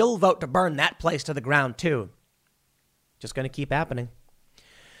 and then you'll vote to burn that place to the ground too. Just going to keep happening.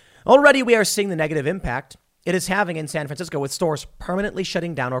 Already we are seeing the negative impact it is having in San Francisco with stores permanently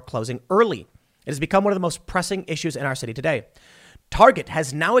shutting down or closing early. It has become one of the most pressing issues in our city today. Target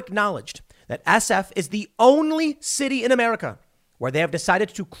has now acknowledged that SF is the only city in America where they have decided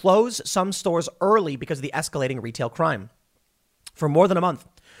to close some stores early because of the escalating retail crime. For more than a month,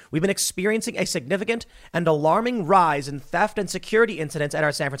 we've been experiencing a significant and alarming rise in theft and security incidents at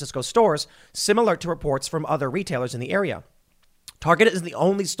our San Francisco stores, similar to reports from other retailers in the area. Target is the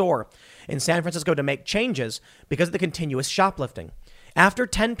only store in San Francisco to make changes because of the continuous shoplifting. After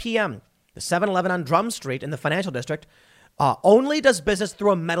 10 p.m., The 7-Eleven on Drum Street in the financial district only does business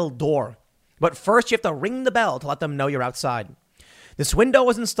through a metal door. But first you have to ring the bell to let them know you're outside. This window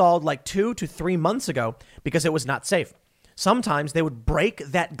was installed like 2 to 3 months ago because it was not safe. Sometimes they would break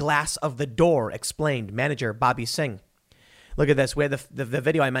that glass of the door, explained manager Bobby Singh. Look at this. We had the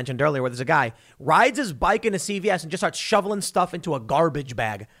video I mentioned earlier where there's a guy rides his bike into CVS and just starts shoveling stuff into a garbage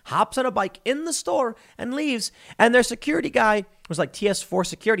bag, hops on a bike in the store and leaves. And their security guy was like TS4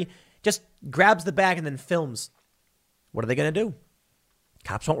 security, just grabs the bag and then films. What are they going to do?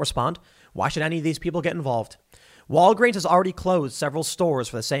 Cops won't respond. Why should any of these people get involved? Walgreens has already closed several stores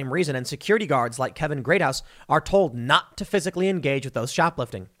for the same reason, and security guards like Kevin Greathouse are told not to physically engage with those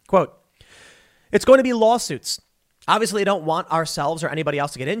shoplifting. Quote, it's going to be lawsuits. Obviously, we don't want ourselves or anybody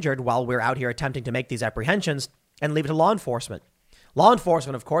else to get injured while we're out here attempting to make these apprehensions and leave it to law enforcement. Law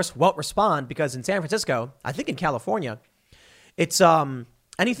enforcement, of course, won't respond because in San Francisco, I think in California, it's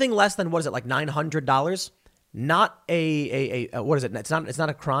anything less than, what is it, like $900? Not what is it? It's not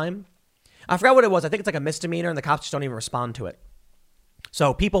a crime. I forgot what it was. I think it's like a misdemeanor and the cops just don't even respond to it.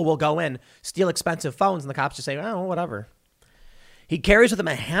 So people will go in, steal expensive phones, and the cops just say, oh, whatever. He carries with him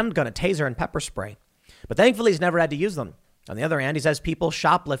a handgun, a taser, and pepper spray. But thankfully, he's never had to use them. On the other hand, he says people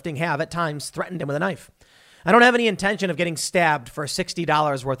shoplifting have at times threatened him with a knife. I don't have any intention of getting stabbed for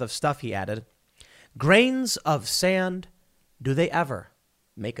 $60 worth of stuff, he added. Grains of sand, do they ever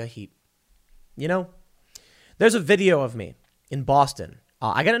make a heap? You know, there's a video of me in Boston.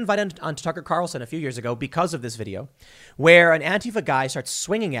 I got invited onto Tucker Carlson a few years ago because of this video where an Antifa guy starts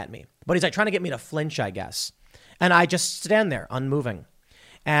swinging at me, but he's like trying to get me to flinch, I guess. And I just stand there unmoving.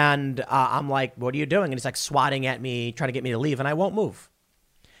 And I'm like, what are you doing? And he's like swatting at me, trying to get me to leave, and I won't move.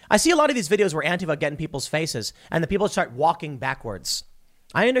 I see a lot of these videos where Antifa get in people's faces and the people start walking backwards.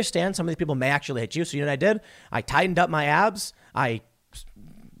 I understand some of these people may actually hit you. So you know what I did? I tightened up my abs. I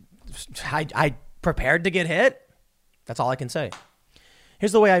prepared to get hit. That's all I can say.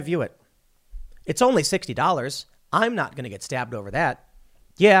 Here's the way I view it. It's only $60. I'm not going to get stabbed over that.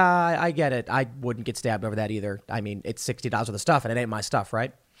 Yeah, I get it. I wouldn't get stabbed over that either. I mean, it's $60 worth of stuff and it ain't my stuff,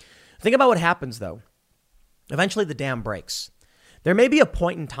 right? Think about what happens, though. Eventually, the dam breaks. There may be a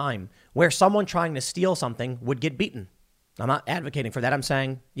point in time where someone trying to steal something would get beaten. I'm not advocating for that. I'm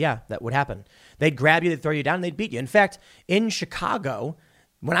saying, yeah, that would happen. They'd grab you, they'd throw you down, they'd beat you. In fact, in Chicago,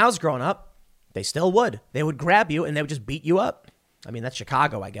 when I was growing up, they still would. They would grab you and they would just beat you up. I mean, that's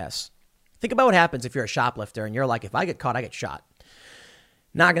Chicago, I guess. Think about what happens if you're a shoplifter and you're like, if I get caught, I get shot.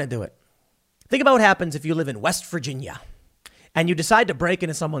 Not going to do it. Think about what happens if you live in West Virginia and you decide to break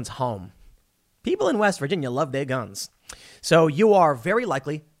into someone's home. People in West Virginia love their guns. So you are very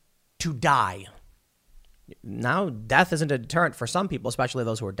likely to die. Now, death isn't a deterrent for some people, especially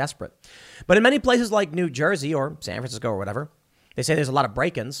those who are desperate. But in many places like New Jersey or San Francisco or whatever, they say there's a lot of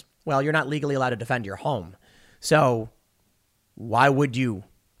break-ins. Well, you're not legally allowed to defend your home. So why would you?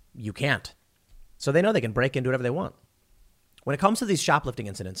 You can't. So they know they can break into whatever they want. When it comes to these shoplifting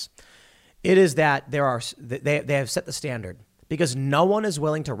incidents, it is that they have set the standard because no one is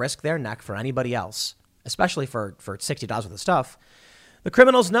willing to risk their neck for anybody else, especially for $60 worth of stuff. The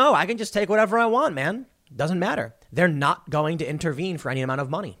criminals know I can just take whatever I want, man. Doesn't matter. They're not going to intervene for any amount of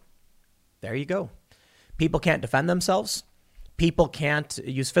money. There you go. People can't defend themselves. People can't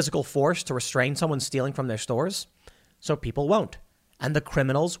use physical force to restrain someone stealing from their stores. So people won't. And the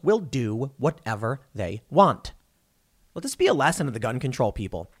criminals will do whatever they want. Let this be a lesson to the gun control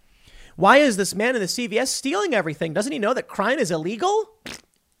people. Why is this man in the CVS stealing everything? Doesn't he know that crime is illegal?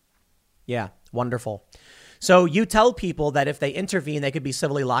 Yeah, wonderful. So you tell people that if they intervene, they could be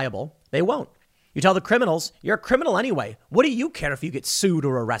civilly liable. They won't. You tell the criminals, you're a criminal anyway. What do you care if you get sued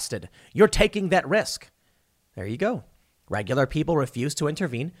or arrested? You're taking that risk. There you go. Regular people refuse to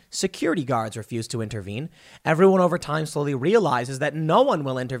intervene. Security guards refuse to intervene. Everyone over time slowly realizes that no one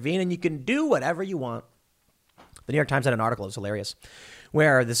will intervene and you can do whatever you want. The New York Times had an article, it was hilarious,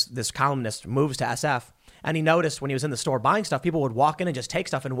 where this columnist moves to SF and he noticed when he was in the store buying stuff, people would walk in and just take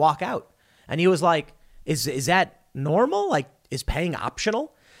stuff and walk out. And he was like, is that normal? Like, is paying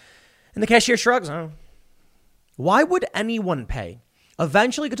optional? And the cashier shrugs. Oh. Why would anyone pay?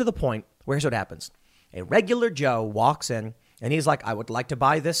 Eventually get to the point where here's what happens. A regular Joe walks in and he's like, I would like to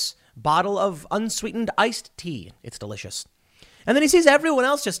buy this bottle of unsweetened iced tea. It's delicious. And then he sees everyone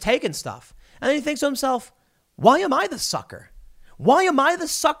else just taking stuff. And then he thinks to himself, why am I the sucker? Why am I the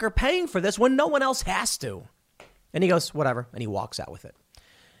sucker paying for this when no one else has to? And he goes, whatever. And he walks out with it.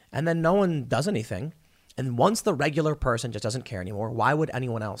 And then no one does anything. And once the regular person just doesn't care anymore, why would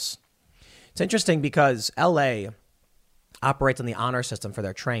anyone else? It's interesting because LA operates on the honor system for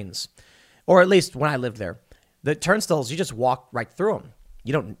their trains. Or at least when I lived there. The turnstiles, you just walk right through them.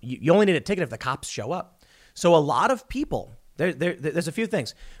 You only need a ticket if the cops show up. So a lot of people, there's a few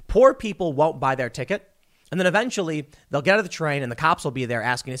things. Poor people won't buy their ticket. And then eventually they'll get out of the train and the cops will be there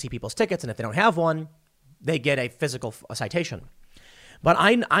asking to see people's tickets. And if they don't have one, they get a physical citation. But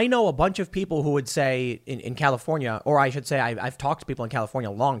I know a bunch of people who would say in California, or I should say I've talked to people in California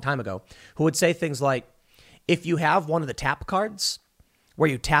a long time ago, who would say things like, if you have one of the tap cards where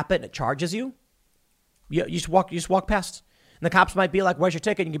you tap it and it charges you, you just walk past. And the cops might be like, where's your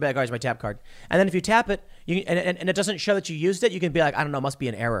ticket? And you can be like, oh, here's my tap card. And then if you tap it and it doesn't show that you used it, you can be like, I don't know, must be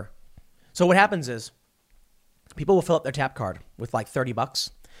an error. So what happens is people will fill up their tap card with like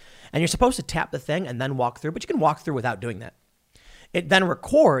 $30. And you're supposed to tap the thing and then walk through, but you can walk through without doing that. It then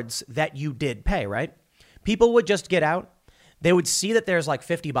records that you did pay, right? People would just get out. They would see that there's like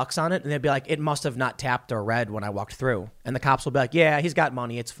 $50 on it, and they'd be like, it must have not tapped or read when I walked through. And the cops will be like, yeah, he's got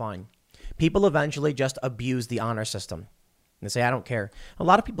money. It's fine. People eventually just abuse the honor system. And they say, I don't care. A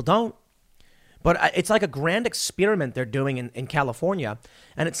lot of people don't. But it's like a grand experiment they're doing in California,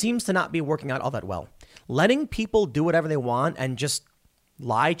 and it seems to not be working out all that well. Letting people do whatever they want and just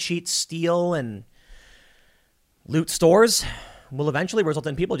lie, cheat, steal, and loot stores will eventually result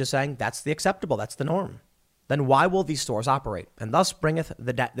in people just saying, that's the acceptable, that's the norm. Then why will these stores operate? And thus bringeth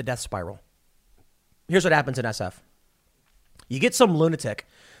the death spiral. Here's what happens in SF. You get some lunatic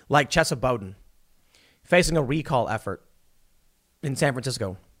like Chesa Boudin facing a recall effort in San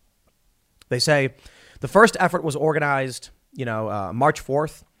Francisco. They say the first effort was organized, March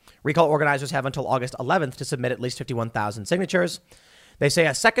 4th. Recall organizers have until August 11th to submit at least 51,000 signatures. They say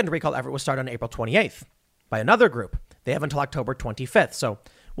a second recall effort was started on April 28th by another group. They have until October 25th. So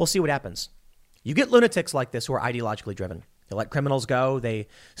we'll see what happens. You get lunatics like this who are ideologically driven. They let criminals go. They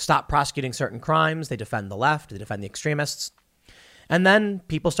stop prosecuting certain crimes. They defend the left. They defend the extremists. And then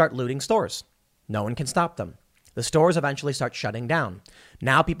people start looting stores. No one can stop them. The stores eventually start shutting down.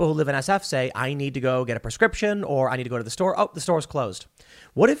 Now people who live in SF say, I need to go get a prescription or I need to go to the store. Oh, the store's closed.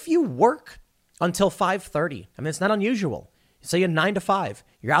 What if you work until 5:30? I mean, it's not unusual. Say you're 9 to 5.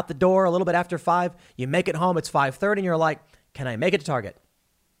 You're out the door a little bit after 5. You make it home. It's 5:30 and you're like, can I make it to Target?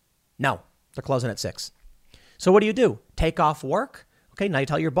 No. They're closing at 6. So what do? Take off work? Okay, now you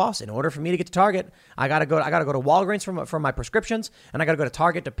tell your boss, in order for me to get to Target, I gotta go to Walgreens for my prescriptions, and I gotta go to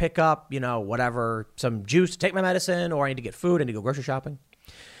Target to pick up, whatever, some juice to take my medicine, or I need to get food, I need to go grocery shopping.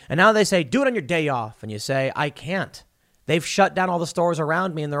 And now they say, do it on your day off. And you say, I can't. They've shut down all the stores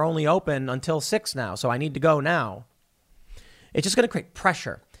around me and they're only open until 6 now, so I need to go now. It's just gonna create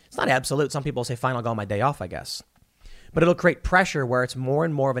pressure. It's not absolute. Some people say, fine, I'll go on my day off, I guess. But it'll create pressure where it's more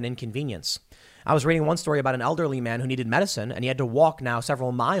and more of an inconvenience. I was reading one story about an elderly man who needed medicine, and he had to walk now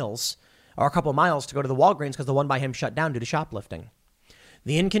several miles or a couple miles to go to the Walgreens because the one by him shut down due to shoplifting.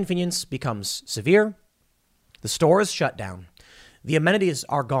 The inconvenience becomes severe. The stores shut down. The amenities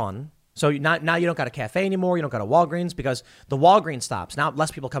are gone. So now you don't got a cafe anymore. You don't got a Walgreens because the Walgreens stops. Now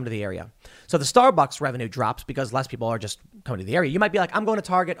less people come to the area. So the Starbucks revenue drops because less people are just coming to the area. You might be like, I'm going to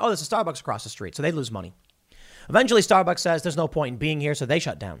Target. Oh, there's a Starbucks across the street. So they lose money. Eventually, Starbucks says there's no point in being here, so they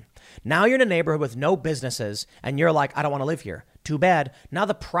shut down. Now you're in a neighborhood with no businesses, and you're like, I don't want to live here. Too bad. Now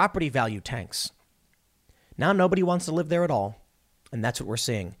the property value tanks. Now nobody wants to live there at all, and that's what we're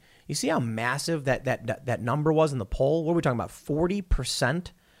seeing. You see how massive that number was in the poll? What are we talking about?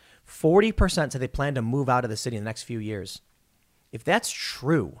 40%? 40% said they plan to move out of the city in the next few years. If that's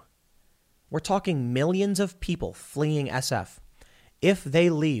true, we're talking millions of people fleeing SF. If they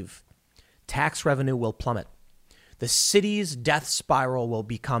leave, tax revenue will plummet. The city's death spiral will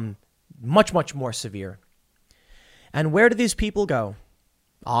become much, much more severe. And where do these people go?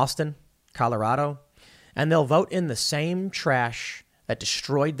 Austin, Colorado, and they'll vote in the same trash that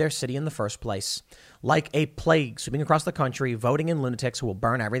destroyed their city in the first place, like a plague sweeping across the country, voting in lunatics who will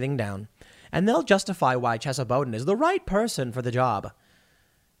burn everything down. And they'll justify why Chesa Boudin is the right person for the job.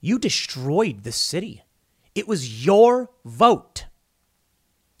 You destroyed the city. It was your vote.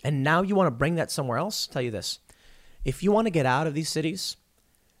 And now you want to bring that somewhere else? I'll tell you this. If you want to get out of these cities,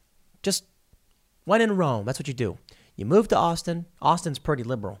 just when in Rome, that's what you do. You move to Austin. Austin's pretty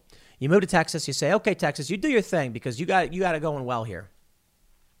liberal. You move to Texas. You say, okay, Texas, you do your thing because you got it going well here.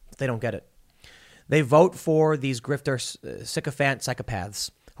 They don't get it. They vote for these grifter, sycophant psychopaths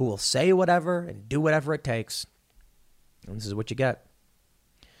who will say whatever and do whatever it takes. And this is what you get.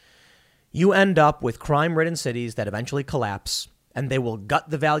 You end up with crime-ridden cities that eventually collapse, and they will gut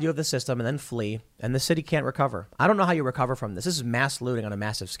the value of the system and then flee, and the city can't recover. I don't know how you recover from this. This is mass looting on a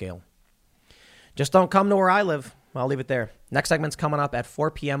massive scale. Just don't come to where I live. I'll leave it there. Next segment's coming up at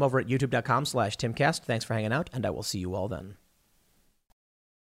 4 p.m. over at youtube.com/Timcast. Thanks for hanging out, and I will see you all then.